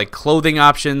of these like clothing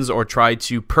options or try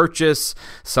to purchase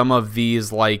some of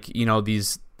these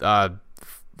these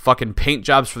fucking paint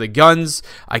jobs for the guns,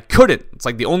 I couldn't. It's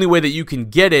like the only way that you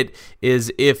can get it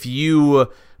is if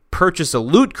you purchase a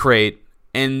loot crate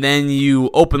and then you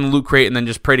open the loot crate and then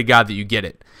just pray to God that you get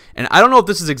it. And I don't know if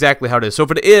this is exactly how it is. So if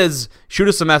it is, shoot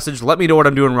us a message, let me know what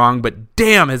I'm doing wrong, but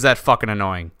damn, is that fucking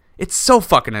annoying. It's so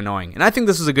fucking annoying, and I think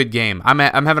this is a good game. I'm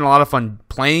having a lot of fun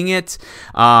playing it.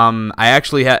 I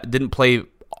actually didn't play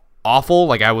awful.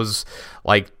 Like, I was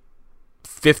like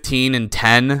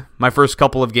 15-10 my first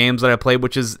couple of games that I played,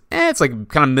 which is it's like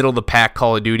kind of middle of the pack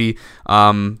Call of Duty.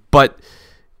 But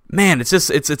man,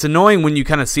 it's annoying when you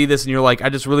kind of see this and you're like, I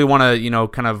just really want to,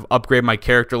 kind of upgrade my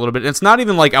character a little bit. And it's not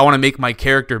even like I want to make my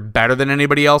character better than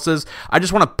anybody else's. I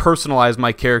just want to personalize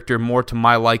my character more to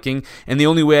my liking. And the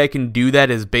only way I can do that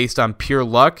is based on pure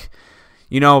luck.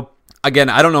 Again,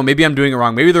 I don't know. Maybe I'm doing it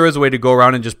wrong. Maybe there is a way to go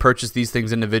around and just purchase these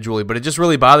things individually, but it just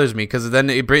really bothers me because then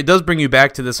it does bring you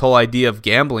back to this whole idea of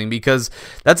gambling, because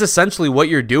that's essentially what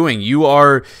you're doing. You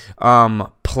are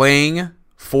playing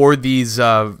for this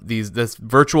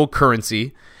virtual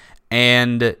currency,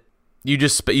 and you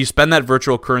spend that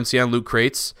virtual currency on loot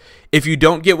crates. If you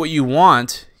don't get what you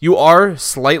want, you are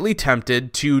slightly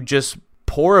tempted to just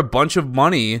pour a bunch of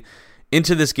money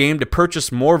into this game to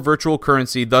purchase more virtual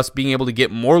currency, thus being able to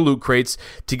get more loot crates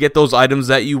to get those items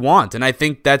that you want. And I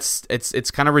think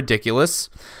it's kind of ridiculous,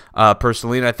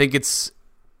 personally, and I think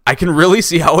I can really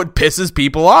see how it pisses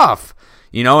people off.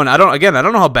 And I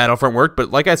don't know how Battlefront worked,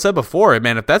 but like I said before,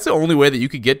 man, if that's the only way that you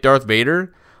could get Darth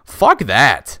Vader, fuck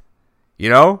that.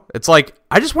 It's like,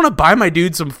 I just want to buy my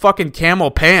dude some fucking camo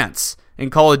pants in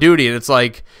Call of Duty, and it's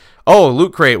like, oh,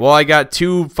 loot crate, well, I got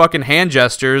 2 fucking hand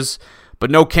gestures,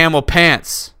 but no camo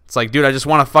pants. It's like, dude, I just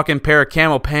want a fucking pair of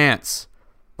camo pants.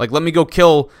 Like, let me go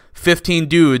kill 15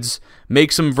 dudes,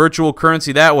 make some virtual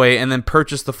currency that way, and then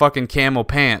purchase the fucking camo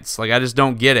pants. Like, I just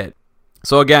don't get it.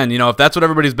 So again, if that's what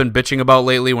everybody's been bitching about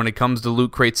lately when it comes to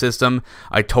Loot Crate system,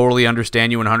 I totally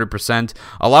understand you 100%.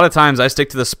 A lot of times I stick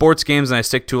to the sports games and I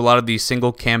stick to a lot of these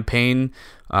single player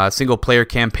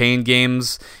campaign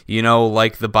games,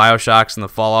 like the BioShocks and the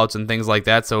Fallouts and things like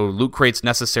that. So Loot Crates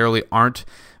necessarily aren't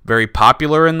very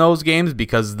popular in those games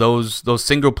because those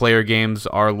single player games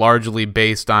are largely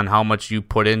based on how much you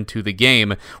put into the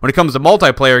game. When it comes to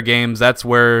multiplayer games, that's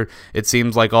where it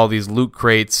seems like all these loot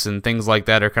crates and things like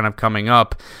that are kind of coming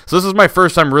up. So this is my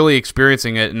first time really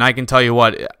experiencing it, and I can tell you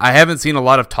what, I haven't seen a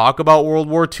lot of talk about World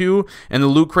War II and the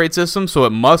loot crate system, so it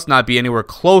must not be anywhere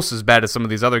close as bad as some of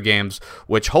these other games,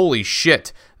 which holy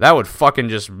shit, that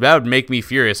would make me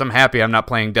furious. I'm happy I'm not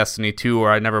playing Destiny 2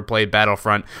 or I never played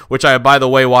Battlefront, which I, by the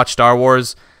way, watched Star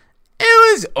Wars.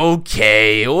 It was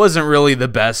okay. It wasn't really the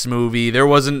best movie. There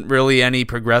wasn't really any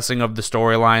progressing of the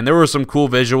storyline. There were some cool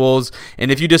visuals,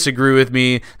 and if you disagree with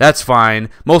me, that's fine.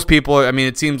 Most people,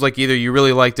 it seems like either you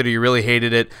really liked it or you really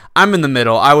hated it. I'm in the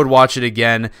middle. I would watch it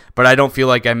again, but I don't feel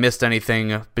like I missed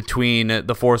anything between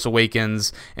The Force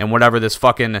Awakens and whatever this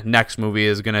fucking next movie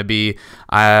is going to be.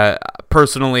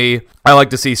 Personally, I like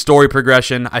to see story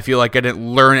progression. I feel like I didn't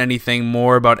learn anything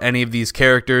more about any of these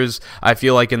characters. I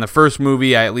feel like in the first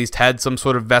movie, I at least had some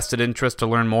sort of vested interest to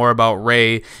learn more about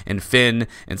Rey and Finn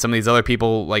and some of these other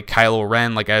people like Kylo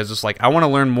Ren. Like, I was just like, I want to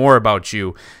learn more about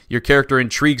you. Your character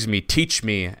intrigues me. Teach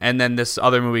me. And then this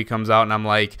other movie comes out and I'm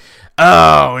like,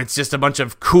 oh, it's just a bunch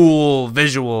of cool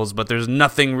visuals, but there's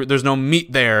no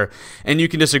meat there. And you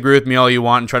can disagree with me all you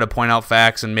want and try to point out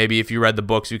facts, and maybe if you read the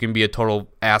books, you can be a total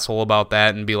asshole about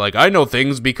that and be like, I know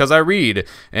things because I read.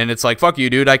 And it's like, fuck you,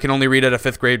 dude, I can only read at a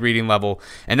 5th grade reading level.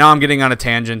 And now I'm getting on a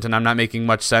tangent and I'm not making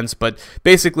much sense, but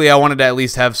basically I wanted to at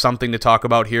least have something to talk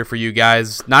about here for you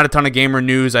guys. Not a ton of gamer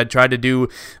news. I tried to do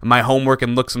my homework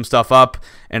and look some stuff up.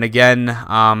 And again,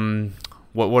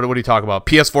 what do you talk about?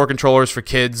 PS4 controllers for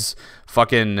kids,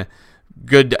 fucking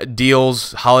good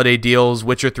deals, holiday deals,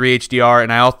 Witcher 3 HDR,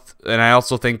 and I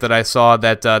also think that I saw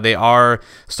that they are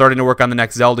starting to work on the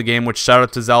next Zelda game, which shout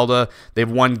out to Zelda.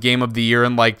 They've won Game of the Year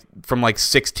from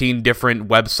 16 different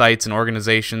websites and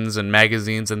organizations and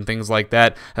magazines and things like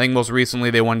that. I think most recently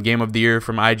they won Game of the Year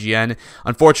from IGN.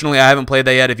 Unfortunately, I haven't played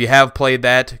that yet. If you have played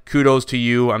that, kudos to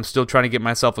you. I'm still trying to get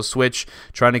myself a Switch,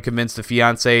 trying to convince the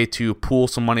fiance to pool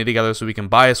some money together so we can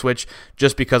buy a Switch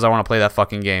just because I want to play that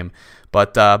fucking game.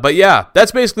 But yeah,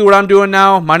 that's basically what I'm doing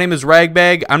now. My name is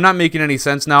Ragbag. I'm not making any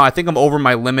sense now. I think I'm over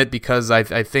my limit because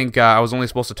I think I was only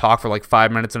supposed to talk for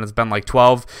 5 minutes and it's been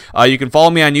 12. You can follow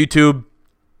me on YouTube.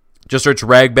 Just search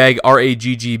Ragbag,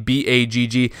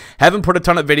 Raggbagg. Haven't put a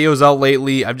ton of videos out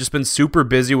lately. I've just been super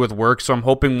busy with work, so I'm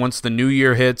hoping once the new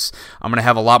year hits, I'm going to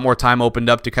have a lot more time opened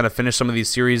up to kind of finish some of these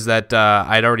series that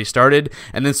I'd already started,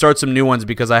 and then start some new ones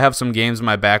because I have some games in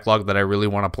my backlog that I really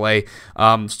want to play.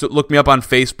 Look me up on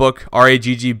Facebook,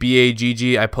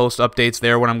 Raggbagg. I post updates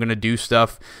there when I'm going to do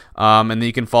stuff. And then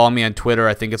you can follow me on Twitter.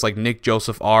 I think it's Nick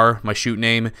Joseph R, my shoot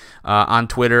name, on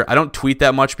Twitter. I don't tweet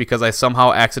that much because I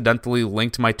somehow accidentally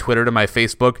linked my Twitter to my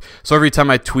Facebook. So every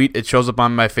time I tweet, it shows up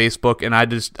on my Facebook, and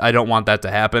I don't want that to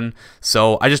happen.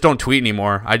 So I just don't tweet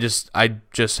anymore. I just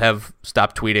have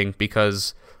stopped tweeting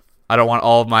because I don't want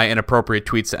all of my inappropriate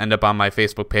tweets to end up on my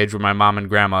Facebook page where my mom and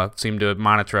grandma seem to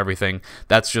monitor everything.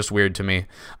 That's just weird to me.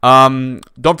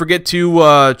 Don't forget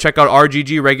to check out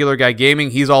RGG, Regular Guy Gaming.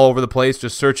 He's all over the place.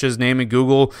 Just search his name in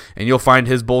Google, and you'll find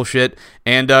his bullshit.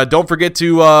 And don't forget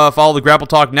to follow the Grapple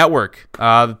Talk Network.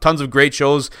 Tons of great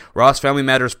shows. Ross Family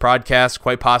Matters podcast,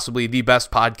 quite possibly the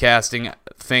best podcasting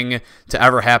thing to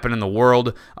ever happen in the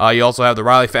world. You also have the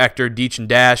Riley Factor, Deech and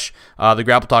Dash, the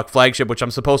Grapple Talk flagship, which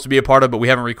I'm supposed to be a part of, but we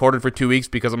haven't recorded for 2 weeks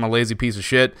because I'm a lazy piece of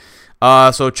shit.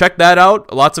 So check that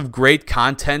out. Lots of great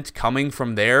content coming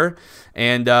from there.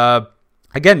 And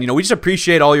again, we just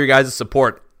appreciate all your guys'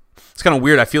 support. It's kind of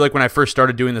weird. I feel like when I first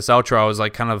started doing this outro, I was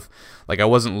I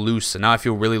wasn't loose, and now I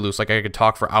feel really loose. I could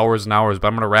talk for hours and hours, but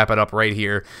I'm gonna wrap it up right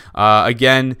here.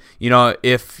 Again,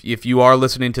 if you are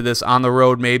listening to this on the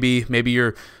road, maybe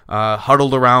you're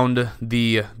huddled around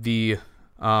the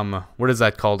what is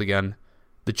that called again?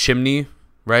 The chimney,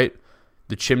 right?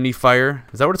 The chimney fire.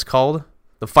 Is that what it's called?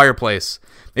 The fireplace.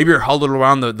 Maybe you're huddled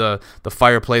around the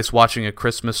fireplace watching A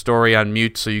Christmas Story on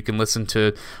mute so you can listen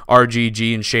to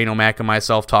RGG and Shane O'Mac and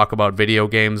myself talk about video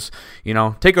games.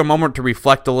 Take a moment to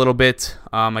reflect a little bit.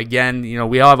 Again,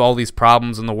 we all have all these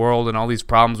problems in the world and all these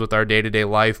problems with our day-to-day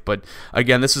life. But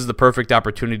again, this is the perfect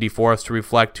opportunity for us to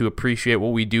reflect, to appreciate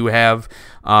what we do have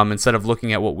instead of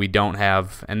looking at what we don't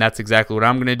have. And that's exactly what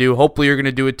I'm going to do. Hopefully you're going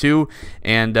to do it too.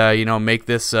 And, make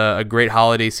this a great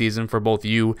holiday season for both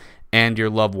you and your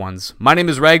loved ones. My name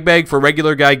is Ragbag for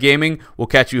Regular Guy Gaming. We'll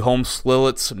catch you home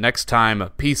slillets next time.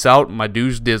 Peace out, my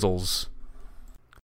dudes dizzles.